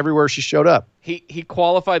booed out of everywhere she showed up. He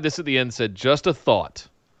qualified this at the end, said, just a thought.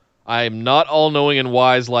 I am not all-knowing and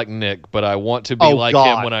wise like Nick, but I want to be him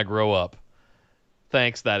when I grow up.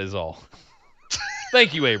 Thanks, that is all.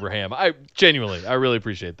 Thank you, Abraham. I really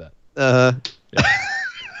appreciate that. Yeah.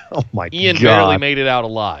 Oh, my God. Ian barely made it out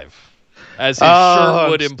alive, as his shirt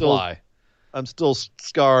would imply. I'm still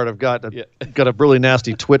scarred. I've got a really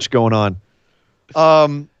nasty twitch going on.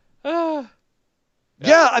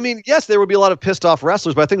 Yeah, I mean, yes, there would be a lot of pissed off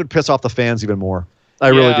wrestlers, but I think it would piss off the fans even more. I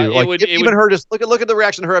really do. Like her, just look at the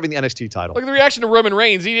reaction to her having the NXT title. Look at the reaction to Roman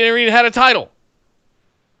Reigns. He never even had a title.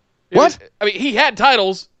 He had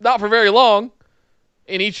titles, not for very long,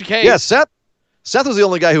 in each case. Yeah, Seth was the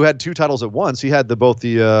only guy who had 2 titles at once. He had both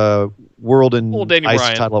the World and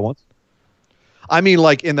IC title at once. I mean,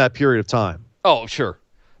 like in that period of time. Oh, sure.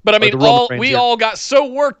 But I mean, we all got so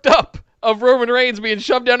worked up of Roman Reigns being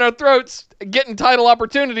shoved down our throats, getting title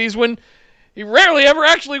opportunities when he rarely ever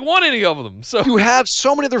actually won any of them. So you have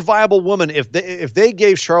so many other viable women. If they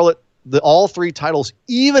gave Charlotte all 3 titles,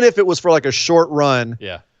 even if it was for like a short run,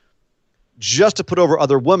 yeah, just to put over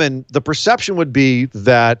other women, the perception would be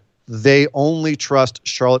that they only trust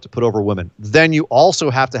Charlotte to put over women. Then you also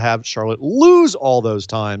have to have Charlotte lose all those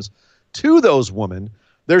times to those women.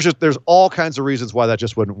 There's all kinds of reasons why that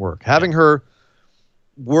just wouldn't work. Having her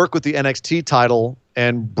work with the NXT title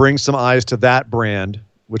and bring some eyes to that brand,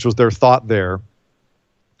 which was their thought there,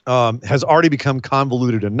 has already become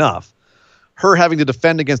convoluted enough. Her having to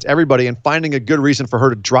defend against everybody and finding a good reason for her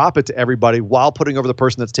to drop it to everybody while putting over the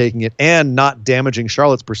person that's taking it and not damaging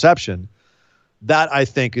Charlotte's perception, that I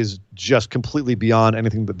think is just completely beyond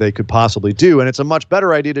anything that they could possibly do. And it's a much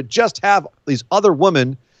better idea to just have these other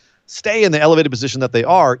women stay in the elevated position that they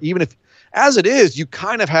are, even if, as it is, you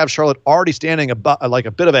kind of have Charlotte already standing like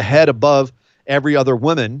a bit of a head above every other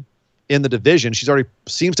woman in the division. She's already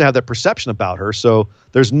seems to have that perception about her. So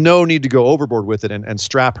there's no need to go overboard with it and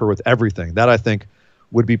strap her with everything. That, I think,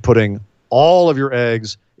 would be putting all of your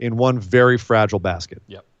eggs in one very fragile basket.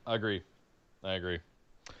 Yep, I agree.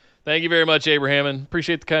 Thank you very much, Abraham, and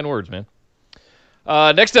appreciate the kind words, man.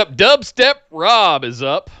 Next up, Dubstep Rob is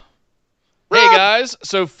up. Hey, guys.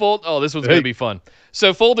 So this one's going to be fun.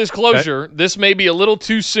 So full disclosure, this may be a little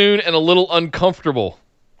too soon and a little uncomfortable.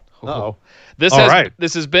 Uh-oh.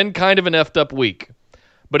 This has been kind of an effed up week,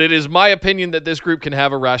 but it is my opinion that this group can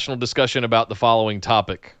have a rational discussion about the following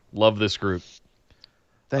topic. Love this group.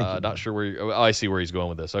 Thank you. Not sure where I see where he's going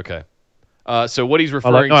with this. Okay. So what he's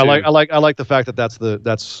referring to. I like the fact that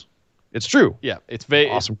that's it's true. Yeah, it's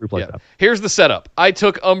awesome group like that. Here's the setup. I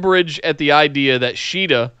took umbrage at the idea that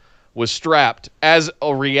Shida was strapped as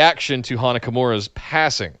a reaction to Hana Kimura's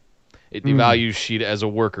passing. It devalues Shida as a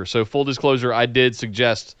worker. So full disclosure, I did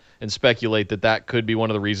suggest and speculate that could be one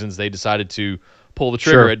of the reasons they decided to pull the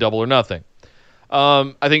trigger at Double or Nothing.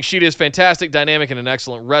 I think Shida is fantastic, dynamic, and an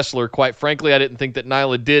excellent wrestler. Quite frankly, I didn't think that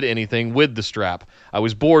Nyla did anything with the strap. I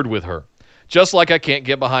was bored with her. Just like I can't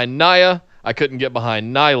get behind Nia, I couldn't get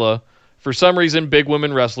behind Nyla. For some reason, big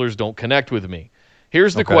women wrestlers don't connect with me.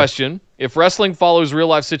 Here's the question. If wrestling follows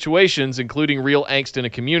real-life situations, including real angst in a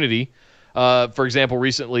community, for example,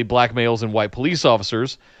 recently black males and white police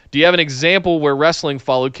officers, do you have an example where wrestling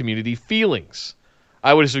followed community feelings?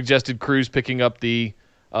 I would have suggested Cruz picking up the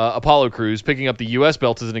Apollo Crews picking up the U.S.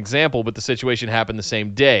 belt as an example, but the situation happened the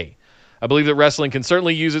same day. I believe that wrestling can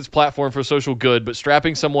certainly use its platform for social good, but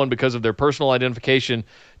strapping someone because of their personal identification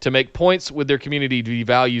to make points with their community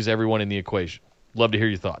devalues everyone in the equation. Love to hear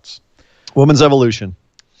your thoughts. Women's evolution.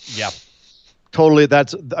 Yeah. Totally.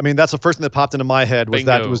 That's the first thing that popped into my head was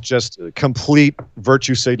that it was just complete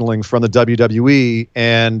virtue signaling from the WWE.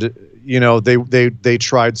 And, they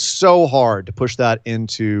tried so hard to push that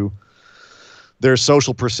into their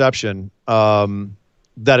social perception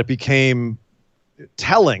that it became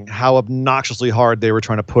telling how obnoxiously hard they were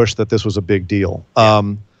trying to push that this was a big deal.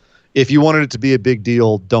 If you wanted it to be a big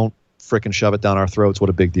deal, don't frickin' shove it down our throats what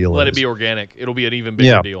a big deal is. Let it be organic. It'll be an even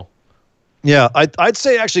bigger deal. Yeah, I'd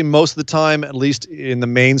say actually most of the time, at least in the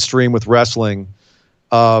mainstream with wrestling,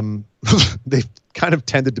 they've kind of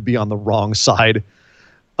tended to be on the wrong side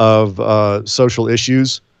of social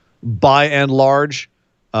issues by and large,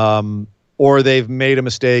 or they've made a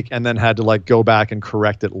mistake and then had to go back and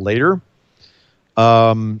correct it later.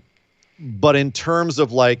 But in terms of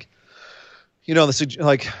for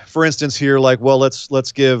instance here,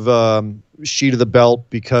 let's give Shida the belt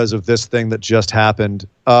because of this thing that just happened.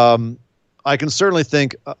 I can certainly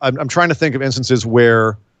think, I'm trying to think of instances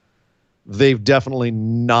where they've definitely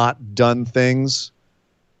not done things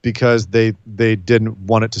because they didn't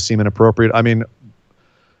want it to seem inappropriate. I mean,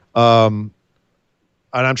 and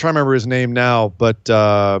I'm trying to remember his name now,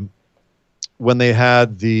 but when they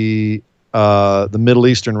had the Middle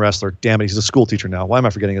Eastern wrestler, damn it, he's a school teacher now. Why am I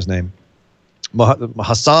forgetting his name? Muhammad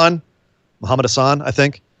Hassan, I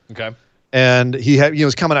think. Okay. And he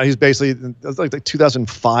was coming out. He was basically it was like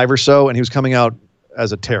 2005 or so, and he was coming out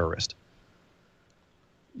as a terrorist.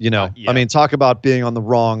 I mean, talk about being on the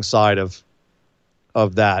wrong side of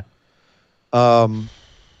that. And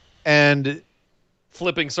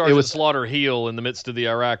flipping Sergeant Slaughter heel in the midst of the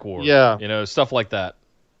Iraq War. Yeah, stuff like that.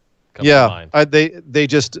 Yeah, they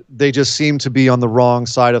just seem to be on the wrong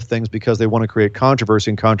side of things because they want to create controversy,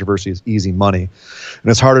 and controversy is easy money, and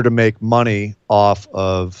it's harder to make money off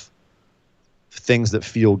of things that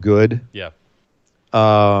feel good. Yeah.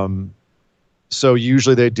 So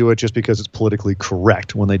usually they do it just because it's politically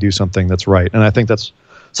correct when they do something that's right, and I think that's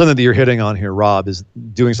something that you're hitting on here, Rob, is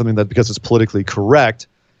doing something that because it's politically correct,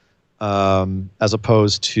 as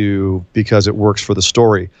opposed to because it works for the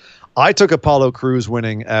story. I took Apollo Crews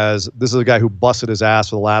winning as this is a guy who busted his ass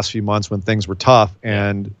for the last few months when things were tough,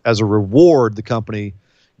 and as a reward, the company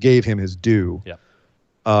gave him his due. Yeah.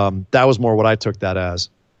 That was more what I took that as.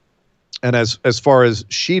 And as far as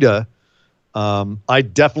Shida, I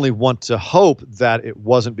definitely want to hope that it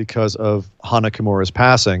wasn't because of Hana Kimura's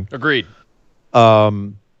passing. Agreed.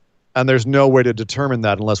 And there's no way to determine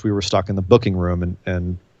that unless we were stuck in the booking room,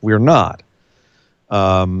 and we're not.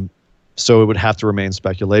 So it would have to remain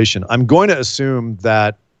speculation. I'm going to assume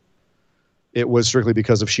that it was strictly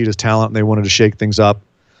because of Shida's talent and they wanted to shake things up.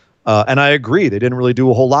 And I agree. They didn't really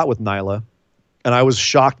do a whole lot with Nyla. And I was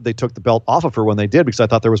shocked that they took the belt off of her when they did, because I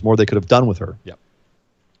thought there was more they could have done with her. Yep.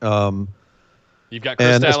 You've got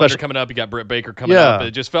Chris Statlander coming up. You got Britt Baker coming up.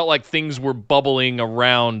 It just felt like things were bubbling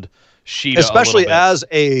around Shida, especially a little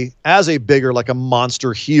bit. as a bigger, like a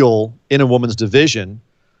monster heel in a women's division.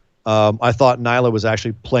 I thought Nyla was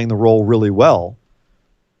actually playing the role really well,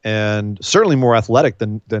 and certainly more athletic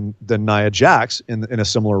than Nia Jax in a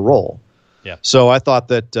similar role. Yeah. So I thought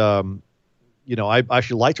that I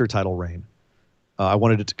actually liked her title reign. I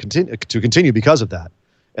wanted it to continue because of that.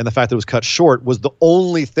 And the fact that it was cut short was the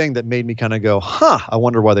only thing that made me kind of go, I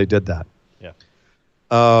wonder why they did that. Yeah.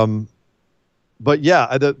 But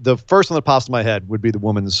yeah, the first one that pops in my head would be the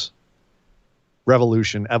women's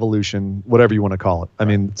revolution, evolution, whatever you want to call it. I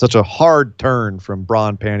mean, such a hard turn from bra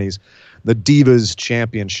and panties, the Divas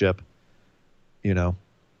Championship,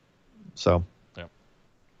 so.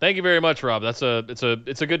 Thank you very much, Rob. It's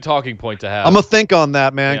a good talking point to have. I'm gonna think on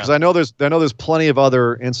that, man, because I know there's plenty of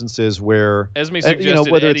other instances where Esme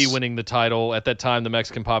suggested Eddie winning the title. At that time, the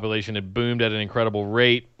Mexican population had boomed at an incredible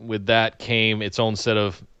rate. With that came its own set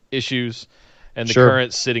of issues, and the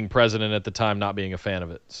current sitting president at the time not being a fan of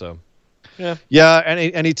it. So, yeah.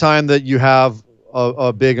 Any time that you have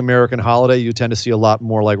a big American holiday, you tend to see a lot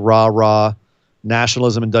more like rah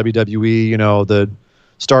nationalism in WWE. The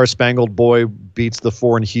Star Spangled Boy beats the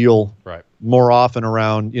foreign heel more often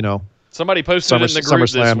around, Somebody posted it in the group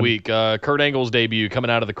this week. Kurt Angle's debut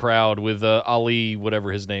coming out of the crowd with Ali,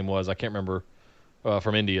 whatever his name was. I can't remember,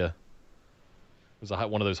 from India. It was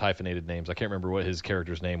one of those hyphenated names. I can't remember what his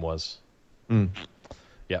character's name was.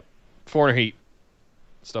 Yep. Foreigner heat.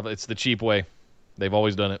 Stuff. It's the cheap way. They've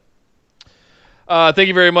always done it. Thank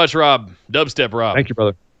you very much, Rob. Dubstep Rob. Thank you,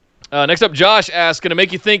 brother. Next up, Josh asks, "Gonna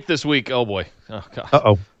make you think this week?" Oh boy. Oh god.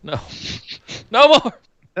 Uh-oh. No more.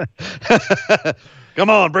 Come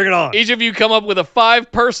on, bring it on. Each of you come up with a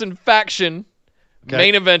 5-person faction,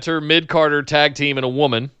 main eventer, mid-carder, tag team, and a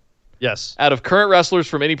woman. Yes. Out of current wrestlers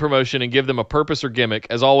from any promotion, and give them a purpose or gimmick.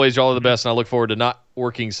 As always, y'all are the best, and I look forward to not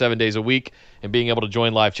working 7 days a week and being able to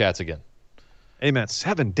join live chats again. Amen.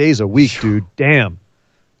 7 days a week, dude. Damn.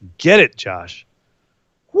 Get it, Josh.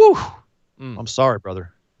 Woo. I'm sorry,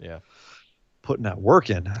 brother. Yeah. Putting that work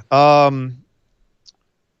in.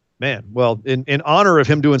 Man, well, in honor of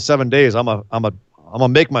him doing 7 days, I'm gonna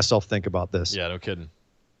make myself think about this. Yeah, no kidding.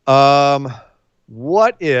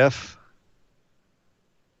 What if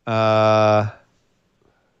okay.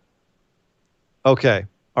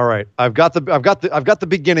 All right. I've got the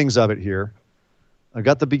beginnings of it here. I've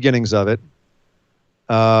got the beginnings of it.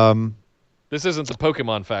 This isn't the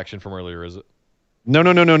Pokemon faction from earlier, is it? No. All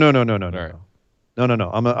right.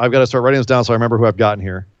 No. I've got to start writing this down so I remember who I've gotten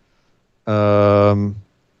here.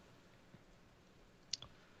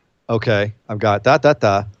 Okay, I've got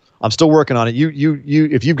that. I'm still working on it. You.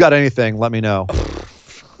 If you've got anything, let me know.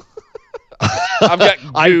 I've got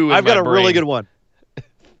goo I've got a brain. really good one.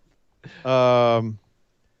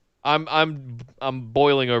 I'm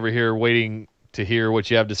boiling over here, waiting to hear what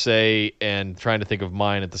you have to say and trying to think of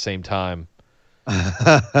mine at the same time.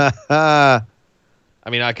 I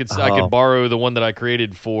mean, I could borrow the one that I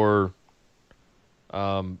created for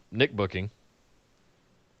Nick booking.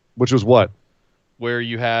 Which was what? Where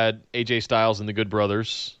you had AJ Styles and the Good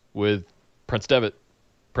Brothers with Prince Devitt,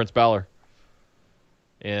 Prince Balor,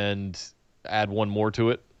 and add one more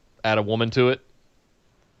to it, add a woman to it.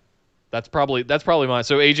 That's probably mine.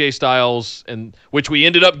 So AJ Styles, and which we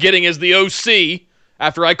ended up getting as the OC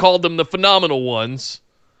after I called them the Phenomenal Ones.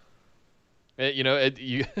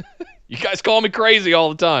 You guys call me crazy all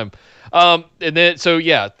the time. And then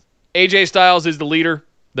AJ Styles is the leader,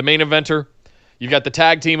 the main eventer. You've got the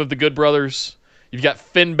tag team of the Good Brothers. You've got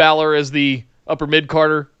Finn Balor as the upper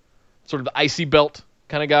mid-carder, sort of the icy belt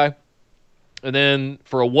kind of guy. And then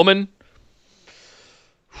for a woman,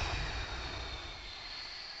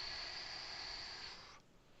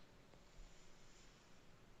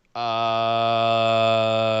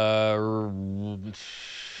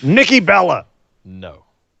 Nikki Bella. No.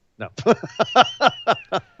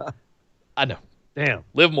 I know. Damn.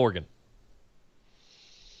 Liv Morgan.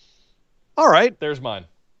 All right. There's mine.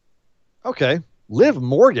 Okay. Liv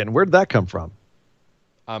Morgan. Where did that come from?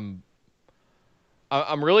 I'm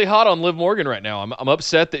really hot on Liv Morgan right now. I'm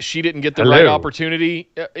upset that she didn't get the right opportunity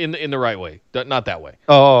in the right way. Not that way.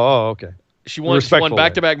 Oh, okay. She won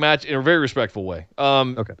back-to-back match in a very respectful way.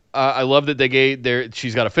 Okay. I love that they gave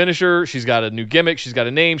she's got a finisher, she's got a new gimmick, she's got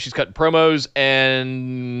a name, she's cutting promos,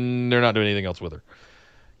 and they're not doing anything else with her.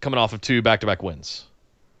 Coming off of 2 back-to-back wins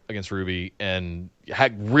against Ruby and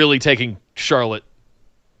really taking Charlotte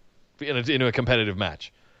into a competitive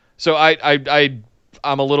match. So I'm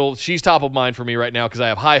a little. She's top of mind for me right now because I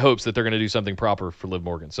have high hopes that they're going to do something proper for Liv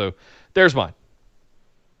Morgan. So there's mine.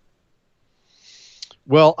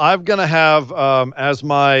 Well, I'm going to have as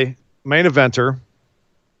my main eventer.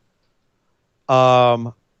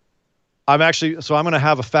 I'm going to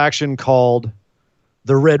have a faction called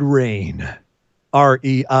the Red Reign,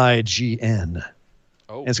 REIGN.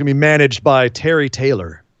 Oh. And it's going to be managed by Terry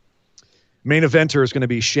Taylor. Main eventer is going to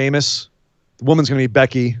be Sheamus. The woman's going to be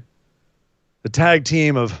Becky. The tag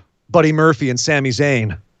team of Buddy Murphy and Sami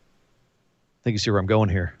Zayn. I think you see where I'm going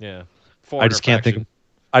here. Yeah. I just can't think of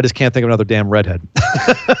another damn redhead.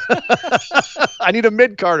 I need a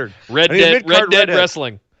mid-carder. Red Dead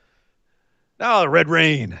Wrestling. No, the Red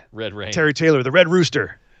Reign. Red Reign. Terry Taylor, the Red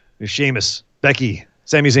Rooster. There's Sheamus, Becky,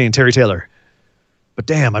 Sami Zayn, Terry Taylor. But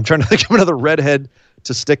damn, I'm trying to think of another redhead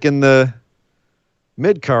to stick in the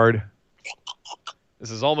mid-card.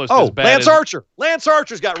 This is almost as bad Lance Archer. Lance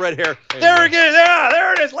Archer's got red hair. There it is. Yeah,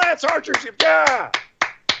 there it is. Lance Archer. Yeah.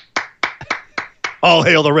 All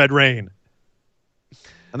hail the Red Reign.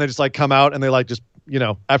 And they just like come out and they like just,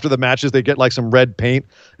 after the matches, they get like some red paint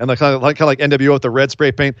and like kind of like NWO with the red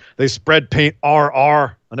spray paint. They spread paint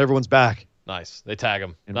RR on everyone's back. Nice. They tag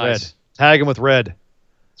them. In nice. red. Tag them with red.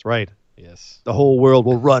 That's right. Yes. The whole world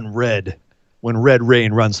will run red when Red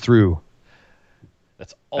Reign runs through.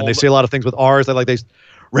 That's all. And they say a lot of things with R's. They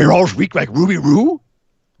Ray R's weak like Ruby Roo.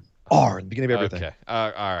 R in the beginning of everything. Okay.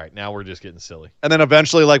 All right. Now we're just getting silly. And then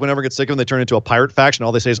eventually, like whenever it gets sick of them, they turn into a pirate faction.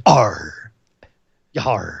 All they say is R.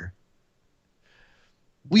 Yar.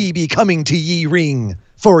 We be coming to ye ring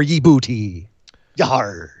for ye booty.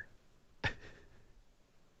 Yar.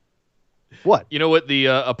 What? You know what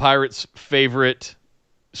a pirate's favorite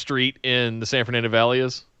street in the San Fernando Valley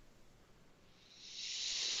is?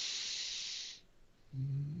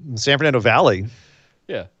 San Fernando Valley?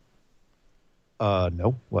 Yeah.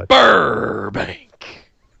 No. What? Burbank.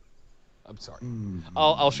 I'm sorry.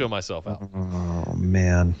 I'll show myself out. Oh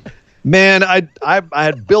man. I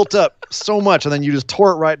had built up so much and then you just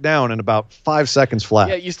tore it right down in about 5 seconds flat.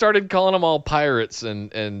 Yeah, you started calling them all pirates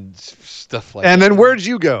and stuff like that. And then where'd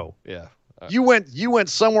you go? Yeah. You went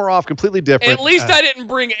somewhere off completely different. At least I didn't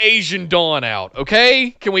bring Asian Dawn out,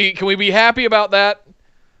 okay? Can we be happy about that?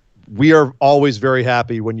 We are always very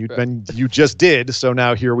happy when you just did, so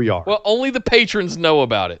now here we are. Well, only the patrons know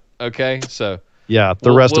about it, okay? So yeah,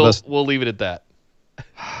 the rest of us. We'll leave it at that.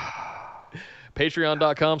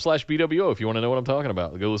 Patreon.com/BWO if you want to know what I'm talking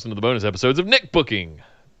about. Go listen to the bonus episodes of Nick Booking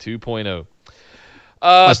 2.0.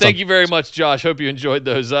 Thank you very much, Josh. Hope you enjoyed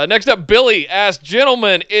those. Next up, Billy asked,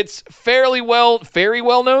 gentlemen, it's fairly well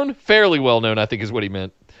known, I think is what he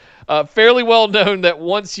meant. Fairly well known that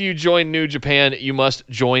once you join New Japan, you must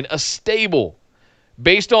join a stable.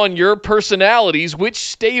 Based on your personalities, which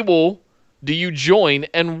stable do you join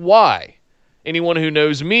and why? Anyone who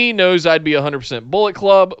knows me knows I'd be 100% Bullet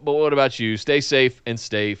Club, but what about you? Stay safe and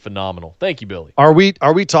stay phenomenal. Thank you, Billy. Are we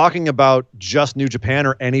talking about just New Japan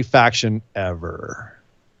or any faction ever?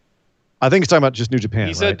 I think he's talking about just New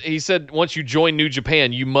Japan. He said once you join New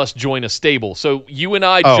Japan, you must join a stable. So you and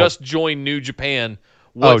I just joined New Japan.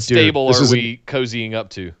 What stable are we cozying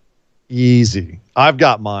up to? Easy. I've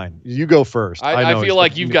got mine. You go first. I feel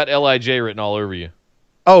like you've got LIJ written all over you.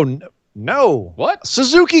 Oh, no. What?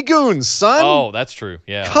 Suzuki Goons, son. Oh, that's true.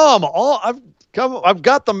 Yeah. Come on. I've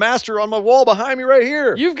got the master on my wall behind me right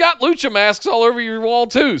here. You've got lucha masks all over your wall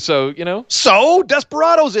too, so So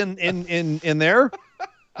Desperado's in there.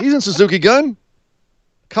 He's in Suzuki Gun.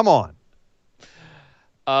 Come on.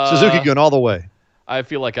 Suzuki Gun all the way. I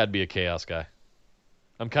feel like I'd be a Chaos guy.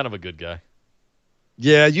 I'm kind of a good guy.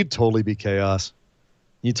 Yeah, you'd totally be Chaos.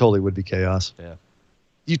 You totally would be Chaos. Yeah.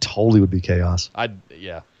 You totally would be Chaos.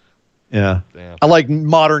 Yeah. Yeah. I like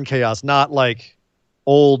modern Chaos, not like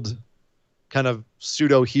old kind of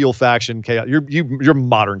pseudo heel faction Chaos. You're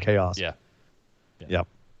modern Chaos. Yeah. Yep.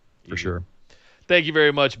 For sure. Thank you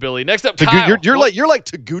very much, Billy. Next up, Kyle. You're like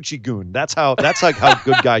Taguchi Goon. That's like how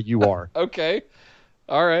good guy you are. Okay.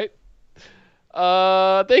 All right.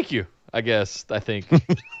 Thank you. I think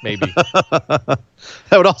maybe. That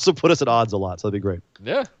would also put us at odds a lot, so that'd be great.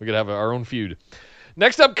 Yeah, we could have our own feud.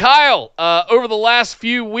 Next up, Kyle. Over the last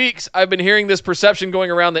few weeks, I've been hearing this perception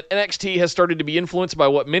going around that NXT has started to be influenced by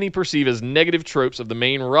what many perceive as negative tropes of the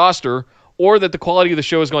main roster, or that the quality of the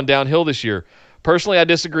show has gone downhill this year. Personally, I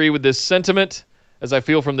disagree with this sentiment, as I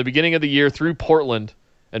feel from the beginning of the year through Portland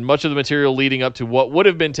and much of the material leading up to what would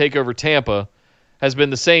have been TakeOver Tampa has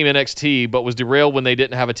been the same NXT, but was derailed when they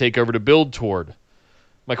didn't have a TakeOver to build toward.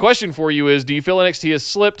 My question for you is, do you feel NXT has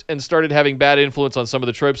slipped and started having bad influence on some of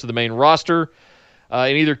the tropes of the main roster?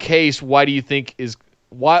 In either case, why do you think is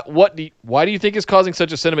causing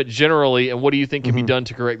such a sentiment generally, and what do you think can be done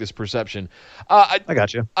to correct this perception? I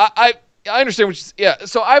got you. I understand what you... Yeah,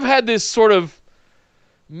 so I've had this sort of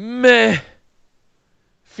meh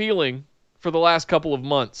feeling for the last couple of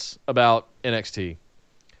months about NXT.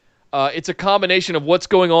 It's a combination of what's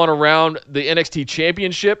going on around the NXT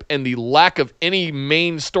Championship and the lack of any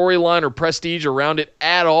main storyline or prestige around it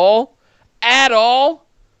at all. At all.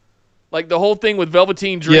 Like the whole thing with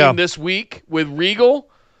Velveteen Dream this week with Regal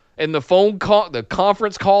and the phone call, the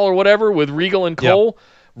conference call or whatever with Regal and Cole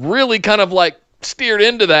really kind of like steered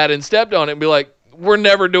into that and stepped on it and be like, we're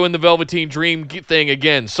never doing the Velveteen Dream thing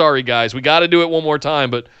again. Sorry, guys. We got to do it one more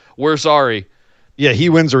time, but we're sorry. Yeah, he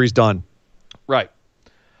wins or he's done. Right.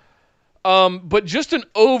 But just an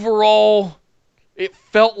overall, it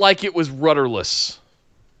felt like it was rudderless.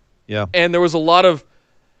 Yeah. And there was a lot of,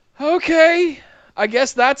 okay, I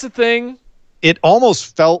guess that's a thing. It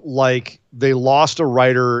almost felt like they lost a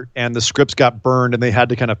writer and the scripts got burned and they had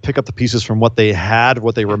to kind of pick up the pieces from what they had,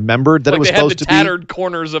 what they remembered that like it was supposed to be. They had the tattered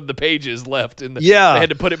corners of the pages left. They had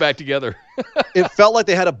to put it back together. It felt like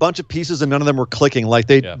they had a bunch of pieces and none of them were clicking.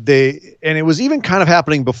 Like and it was even kind of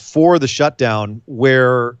happening before the shutdown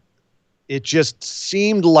where it just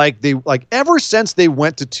seemed like ever since they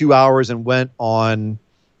went to 2 hours and went on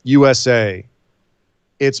USA,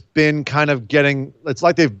 it's been kind of it's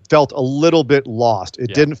like they've felt a little bit lost.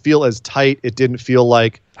 It didn't feel as tight. It didn't feel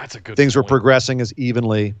like things were progressing as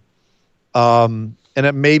evenly. And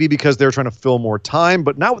it may be because they're trying to fill more time,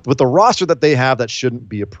 but now with the roster that they have, that shouldn't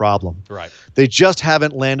be a problem. Right. They just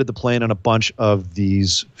haven't landed the plane on a bunch of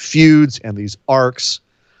these feuds and these arcs.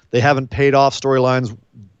 They haven't paid off storylines.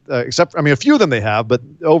 Except, a few of them they have, but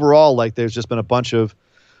overall, there's just been a bunch of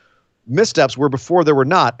missteps where before there were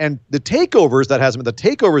not. And the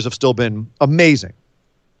takeovers have still been amazing.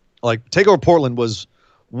 Like TakeOver Portland was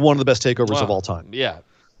one of the best takeovers of all time. Yeah.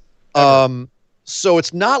 So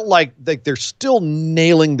it's not like they're still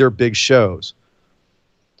nailing their big shows,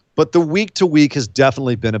 but the week to week has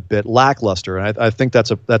definitely been a bit lackluster. And I think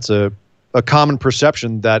that's a common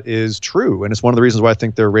perception that is true. And it's one of the reasons why I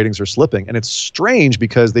think their ratings are slipping. And it's strange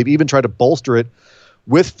because they've even tried to bolster it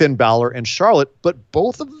with Finn Balor and Charlotte, but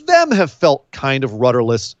both of them have felt kind of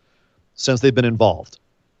rudderless since they've been involved.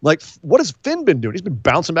 Like, what has Finn been doing? He's been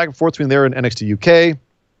bouncing back and forth between there and NXT UK,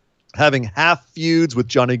 having half feuds with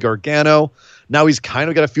Johnny Gargano. Now he's kind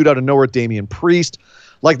of got a feud out of nowhere with Damian Priest.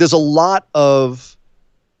 Like, there's a lot of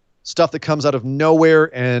stuff that comes out of nowhere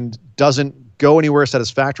and doesn't go anywhere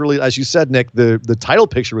satisfactorily. As you said, Nick, the title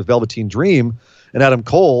picture with Velveteen Dream and Adam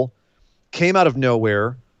Cole came out of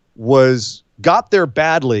nowhere, got there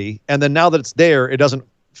badly, and then now that it's there, it doesn't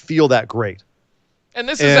feel that great. And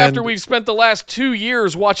this is after we've spent the last 2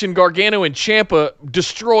 years watching Gargano and Ciampa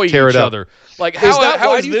destroy each other. Like,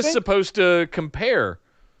 how is this supposed to compare?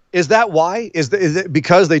 Is that why? Is it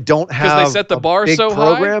because they don't have because they set the bar big so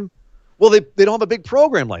program? high? Well, they don't have a big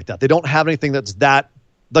program like that. They don't have anything that's that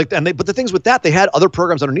but the things with that, they had other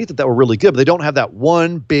programs underneath it that were really good, but they don't have that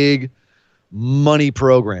one big money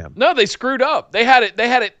program. No, they screwed up. They had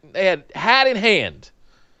Hat in hand.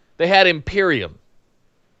 They had Imperium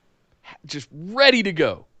just ready to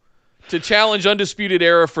go to challenge Undisputed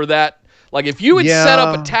Era for that. Like, if you had set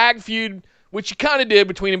up a tag feud, which you kind of did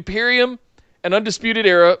between Imperium and Undisputed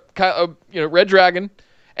Era, Red Dragon,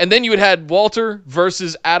 and then you had Walter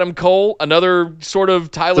versus Adam Cole, another sort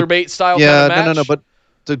of Tyler Bates style kind of match. No, but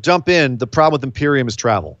to jump in, the problem with Imperium is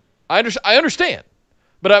travel. I understand.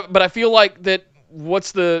 But I feel like that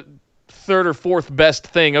what's the third or fourth best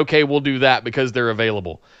thing? Okay, we'll do that because they're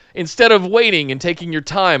available. Instead of waiting and taking your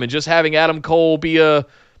time and just having Adam Cole be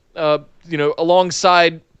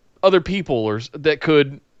alongside other people, or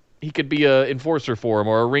he could be a enforcer for him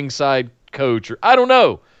or a ringside coach, or I don't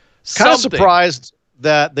know. Kind of surprised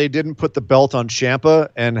that they didn't put the belt on Ciampa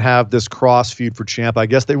and have this Cross feud for Ciampa. I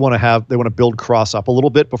guess they want to build Cross up a little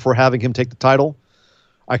bit before having him take the title.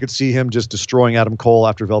 I could see him just destroying Adam Cole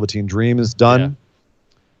after Velveteen Dream is done.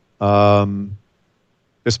 Yeah.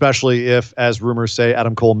 Especially if, as rumors say,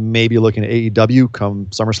 Adam Cole may be looking at AEW come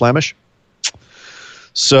SummerSlamish.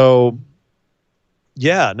 So,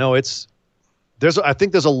 yeah, no, I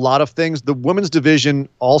think there's a lot of things. The women's division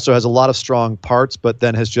also has a lot of strong parts, but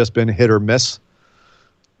then has just been hit or miss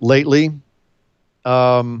lately.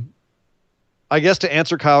 I guess to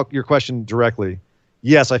answer, Kyle, your question directly,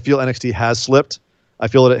 yes, I feel NXT has slipped. I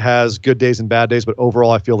feel that it has good days and bad days, but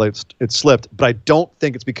overall I feel like it's slipped. But I don't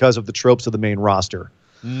think it's because of the tropes of the main roster.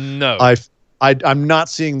 No. I'm not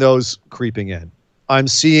seeing those creeping in. I'm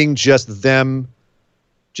seeing just them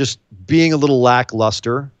just being a little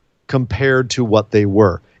lackluster compared to what they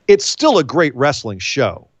were. It's still a great wrestling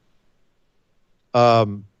show.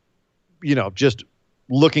 Just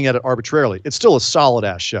looking at it arbitrarily, it's still a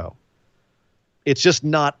solid-ass show. It's just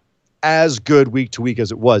not as good week to week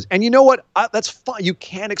as it was. And you know what? That's fine. You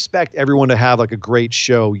can't expect everyone to have like a great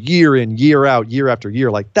show year in, year out, year after year.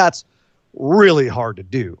 Like, that's really hard to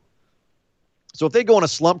do. So if they go on a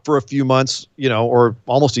slump for a few months, or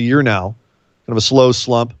almost a year now, kind of a slow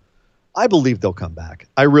slump, I believe they'll come back.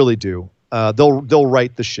 I really do. They'll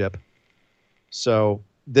right the ship. So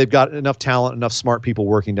they've got enough talent, enough smart people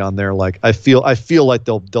working down there. Like, I feel like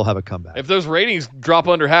they'll have a comeback. If those ratings drop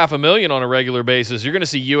under 500,000 on a regular basis, you're going to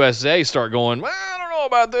see USA start going, well, I don't know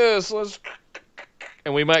about this.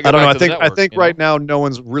 And we might go back to the network, I think right now no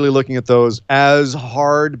one's really looking at those as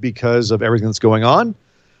hard because of everything that's going on.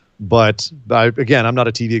 But again, I'm not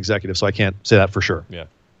a TV executive, so I can't say that for sure. Yeah.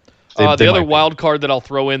 The other wild card that I'll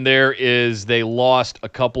throw in there is they lost a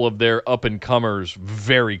couple of their up-and-comers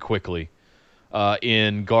very quickly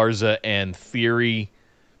in Garza and Theory.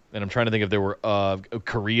 And I'm trying to think if there were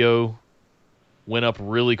Carrillo went up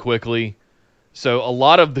really quickly. So a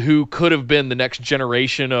lot of who could have been the next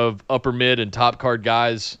generation of upper mid and top card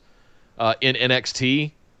guys in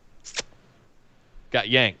NXT got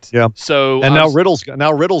yanked. Yeah. So now Riddle's gone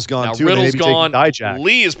too. Riddle's gone. Dijak.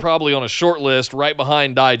 Lee is probably on a short list right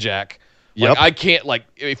behind Dijak. Yep. I can't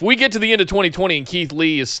if we get to the end of 2020 and Keith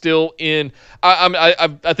Lee is still in.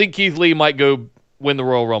 I think Keith Lee might go win the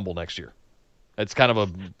Royal Rumble next year. It's kind of a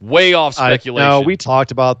way off speculation. No, we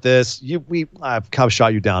talked about this. I've kind of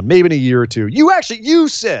shot you down. Maybe in a year or two. You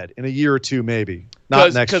said in a year or two, maybe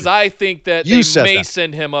not next year. Because I think that they may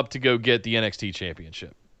send him up to go get the NXT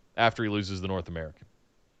championship after he loses the North American.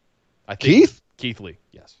 I think Keith Lee,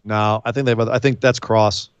 yes. No, I think that's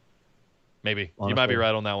Cross. Maybe. Honestly. You might be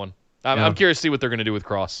right on that one. I'm curious to see what they're going to do with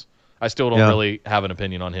Cross. I still don't really have an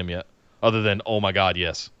opinion on him yet, other than, oh my God,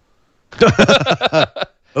 yes.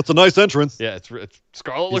 That's a nice entrance. Yeah,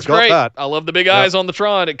 Scarlett looks great. That. I love the big eyes on the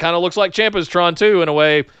Tron. It kind of looks like Ciampa's Tron too, in a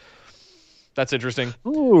way. That's interesting.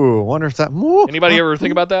 Ooh, wonder if that. Anybody ever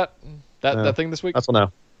think about that thing this week? That's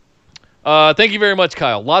one now. Thank you very much,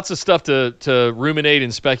 Kyle. Lots of stuff to ruminate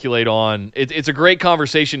and speculate on. It's a great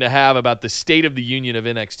conversation to have about the state of the union of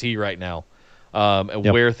NXT right now, and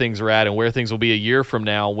where things are at and where things will be a year from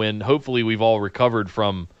now when hopefully we've all recovered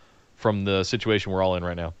from the situation we're all in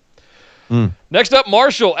right now. Next up,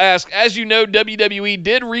 Marshall asks, as you know, WWE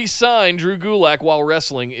did re-sign Drew Gulak while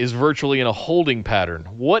wrestling is virtually in a holding pattern.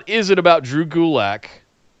 What is it about Drew Gulak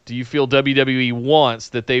do you feel WWE wants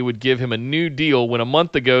that they would give him a new deal when a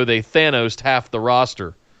month ago they Thanos'd half the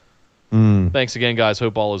roster? Thanks again, guys.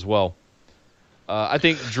 Hope all is well. I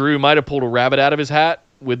think Drew might have pulled a rabbit out of his hat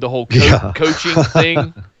with the whole coaching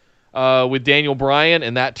thing with Daniel Bryan,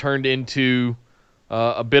 and that turned into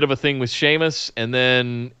a bit of a thing with Sheamus, and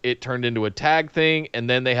then it turned into a tag thing, and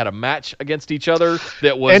then they had a match against each other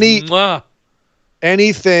that was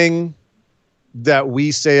anything that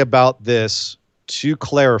we say about this, to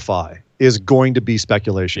clarify, is going to be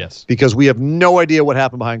speculation. Yes. Because we have no idea what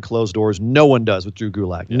happened behind closed doors. No one does with Drew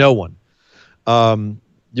Gulak. Yeah. No one.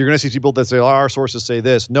 You're going to see people that say, our sources say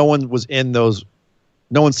this. No one was in those.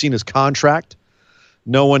 No one's seen his contract.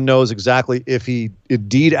 No one knows exactly if he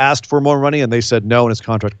indeed asked for more money and they said no and his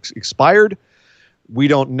contract expired. We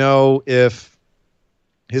don't know if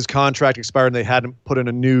his contract expired and they hadn't put in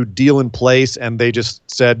a new deal in place and they just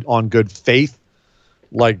said on good faith,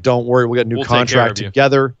 like, don't worry, we got a new contract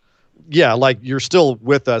together. Yeah, like, you're still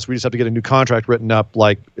with us. We just have to get a new contract written up.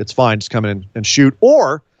 Like, it's fine. Just come in and shoot.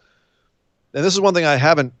 Or, and this is one thing I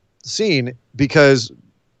haven't seen, because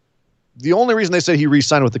the only reason they said he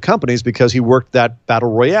re-signed with the company is because he worked that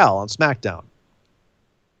Battle Royale on SmackDown.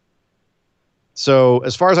 So,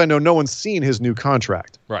 as far as I know, no one's seen his new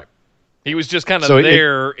contract. Right. He was just kind of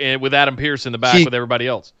with Adam Pearce in the back with everybody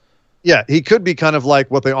else. Yeah, he could be kind of like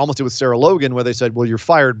what they almost did with Sarah Logan, where they said, well, you're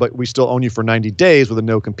fired, but we still own you for 90 days with a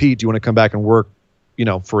no-compete. Do you want to come back and work,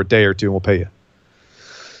 for a day or two, and we'll pay you?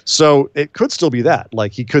 So it could still be that.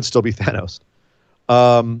 Like, he could still be Thanos.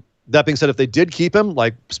 That being said, if they did keep him,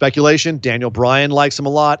 like speculation, Daniel Bryan likes him a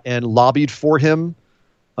lot and lobbied for him.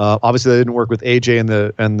 Obviously, they didn't work with AJ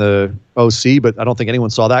and the OC, but I don't think anyone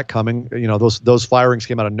saw that coming. Those firings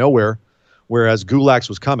came out of nowhere, whereas Gulak's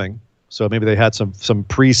was coming. So maybe they had some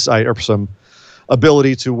pre-sight or some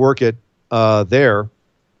ability to work it there.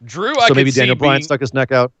 Drew, so maybe Daniel Bryan stuck his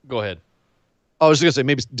neck out. Go ahead. I was going to say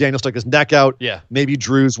maybe Daniel stuck his neck out. Yeah. Maybe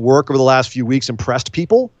Drew's work over the last few weeks impressed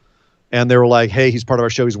people. And they were like, hey, he's part of our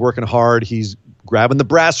show. He's working hard. He's grabbing the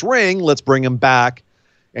brass ring. Let's bring him back.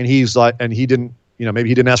 And he's like, and he didn't, maybe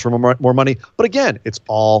he didn't ask for more money. But again, it's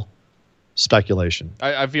all speculation.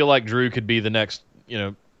 I feel like Drew could be the next,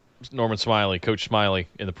 Norman Smiley, Coach Smiley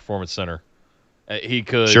in the Performance Center. He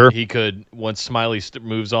could. Sure. He could, once Smiley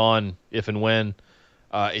moves on, if and when,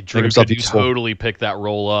 Drew himself could useful. totally pick that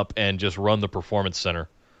role up and just run the Performance Center.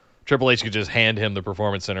 Triple H could just hand him the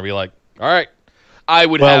Performance Center and be like, all right. I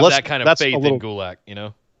would have that kind of faith in Gulak,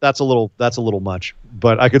 That's a little much,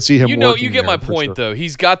 but I could see him. You get my point, though.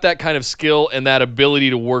 He's got that kind of skill and that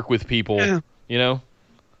ability to work with people. Yeah.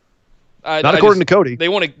 Not according to Cody. They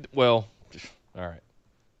want to. Well, all right.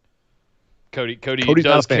 Cody Cody's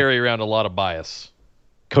does carry around a lot of bias.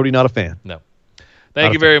 Cody, not a fan. No.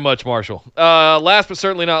 Thank you very much, Marshall. Last but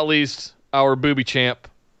certainly not least, our booby champ,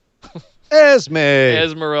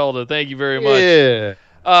 Esmeralda. Thank you very much. Yeah.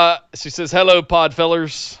 She says, hello,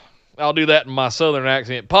 podfellers. I'll do that in my southern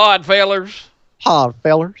accent. Podfellers.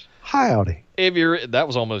 Podfellers. Howdy. That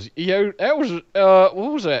was almost, that was, what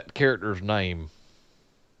was that character's name?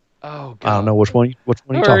 Oh, God. I don't know which one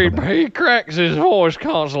you're talking about. He cracks his voice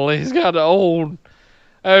constantly. He's got the old,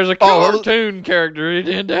 there's a cartoon character. He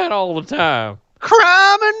did that all the time.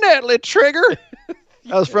 Crime and Netley, Trigger.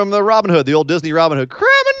 That was from the Robin Hood, the old Disney Robin Hood. Crime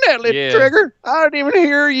and Netley, Trigger. I didn't even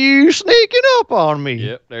hear you sneaking up on me.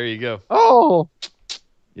 Yep, there you go. Oh.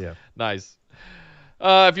 Yeah. Nice.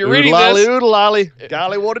 If you're reading this... Oodle-lolly,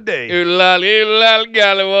 golly, what a day. Oodle-lolly,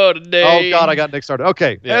 golly, what a day. Oh, God, I got Nick started.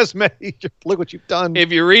 Okay, Esme, look what you've done.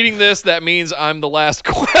 If you're reading this, that means I'm the last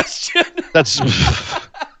question. That's...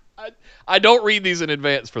 I don't read these in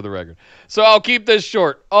advance, for the record. So I'll keep this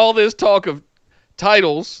short. All this talk of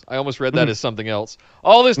titles, I almost read that as something else.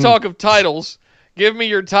 All this talk of titles, give me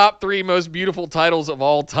your top 3 most beautiful titles of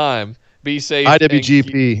all time. Be safe.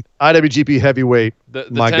 IWGP heavyweight. The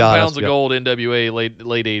 10 my God, pounds of gold NWA late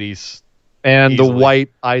 80s. And easily. the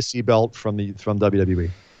white IC belt from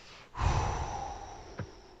WWE.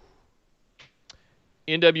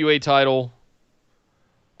 NWA title.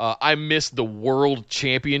 I missed the World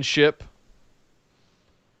Championship.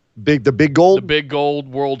 The big gold? The big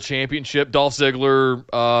gold World Championship. Dolph Ziggler,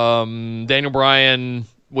 Daniel Bryan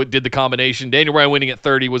did the combination. Daniel Bryan winning at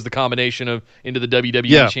 30 was the combination of into the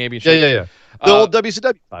WWE Championship. Yeah. The old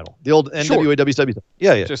WCW title. The old NWA WCW title.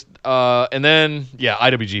 Yeah. Just and then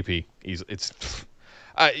IWGP. The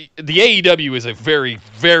AEW is a very,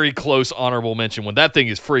 very close honorable mention one. That thing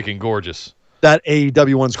is freaking gorgeous. That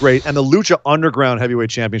AEW one's great. And the Lucha Underground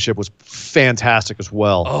Heavyweight Championship was fantastic as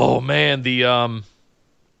well. Oh, man.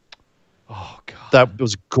 Oh, God. That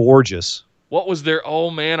was gorgeous. What was there?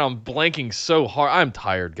 Oh, man, I'm blanking so hard. I'm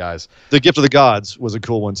tired, guys. The Gift of the Gods was a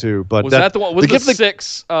cool one, too. But was that the one? Was the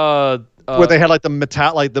six? Where they had like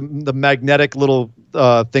the magnetic little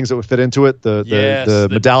things that would fit into it, the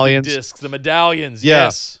medallions. The discs, the medallions,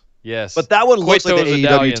 yeah. Yes. But that one looks like the AEW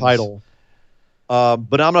medallions. title.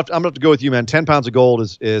 But I'm gonna have to go with you, man. 10 pounds of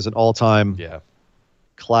gold is an all-time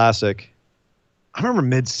classic. I remember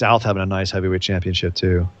Mid-South having a nice heavyweight championship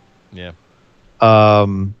too. Yeah.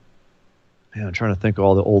 Man, I'm trying to think of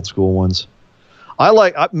all the old school ones. I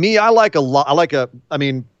like a lot.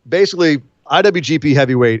 Basically, IWGP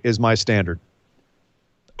heavyweight is my standard.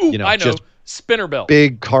 Ooh, I know. Just spinner belt.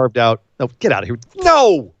 Big carved out. No, get out of here.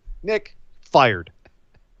 No, Nick, fired.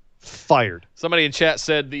 Somebody in chat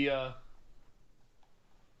said the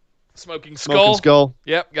Smoking Skull. Smoking Skull.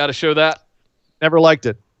 Yep, got to show that. Never liked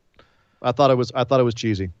it. I thought it was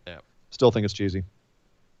cheesy. Yeah. Still think it's cheesy.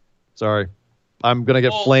 Sorry. I'm going to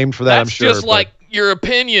get flamed for that, I'm sure. That's just like your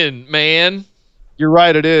opinion, man. You're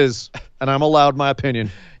right, it is. And I'm allowed my opinion.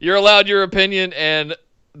 You're allowed your opinion, and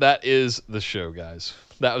that is the show, guys.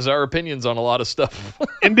 That was our opinions on a lot of stuff.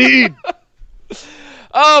 Indeed.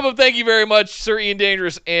 But thank you very much, Sir Ian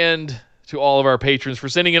Dangerous, and to all of our patrons for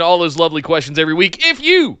sending in all those lovely questions every week. If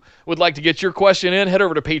you would like to get your question in, head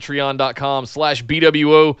over to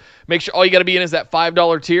patreon.com/BWO. Make sure all you got to be in is that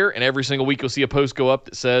 $5 tier, and every single week you'll see a post go up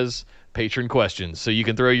that says patron questions. So you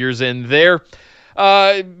can throw yours in there.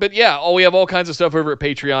 But yeah, we have all kinds of stuff over at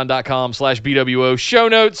patreon.com/BWO. Show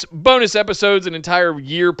notes, bonus episodes, an entire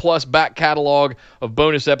year plus back catalog of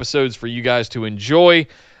bonus episodes for you guys to enjoy.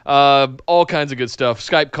 All kinds of good stuff.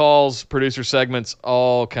 Skype calls, producer segments,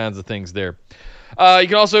 all kinds of things there. You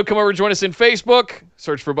can also come over and join us in Facebook.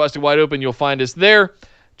 Search for Busted Wide Open. You'll find us there.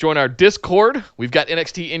 Join our Discord. We've got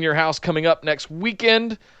NXT In Your House coming up next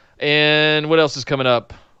weekend. And what else is coming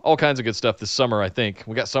up? All kinds of good stuff this summer, I think.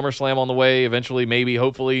 We got SummerSlam on the way eventually, maybe,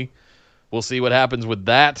 hopefully. We'll see what happens with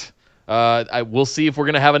that. We'll see if we're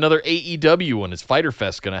going to have another AEW one. Is Fyter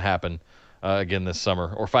Fest going to happen again this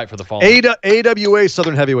summer, or Fight for the Fallen? AWA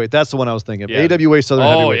Southern Heavyweight. That's the one I was thinking of. Yeah. AWA Southern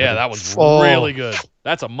Heavyweight. Oh, yeah, that was really good.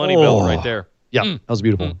 That's a money belt right there. Yeah, that was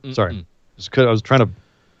beautiful. Sorry. I was trying to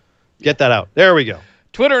get that out. There we go.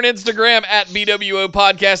 Twitter and Instagram at BWO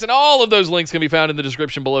Podcast, and all of those links can be found in the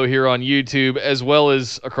description below here on YouTube, as well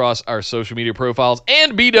as across our social media profiles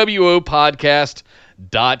and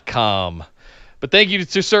BWOpodcast.com. But thank you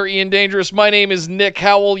to Sir Ian Dangerous. My name is Nick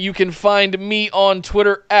Howell. You can find me on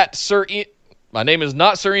Twitter at Sir Ian. My name is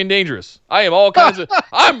not Sir Ian Dangerous. I am all kinds of...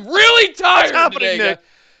 I'm really tired today. Nick?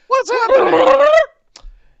 What's happening?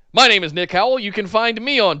 My name is Nick Howell. You can find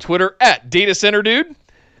me on Twitter at Data Center Dude.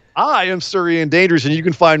 I am Sir Ian Dangerous, and you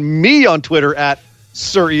can find me on Twitter at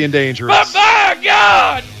Sir Ian Dangerous. But my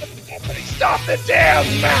God! Stop the damn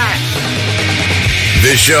match!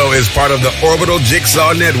 This show is part of the Orbital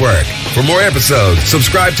Jigsaw Network. For more episodes,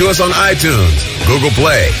 subscribe to us on iTunes, Google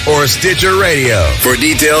Play, or Stitcher Radio. For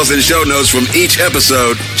details and show notes from each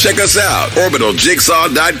episode, check us out,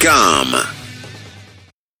 orbitaljigsaw.com.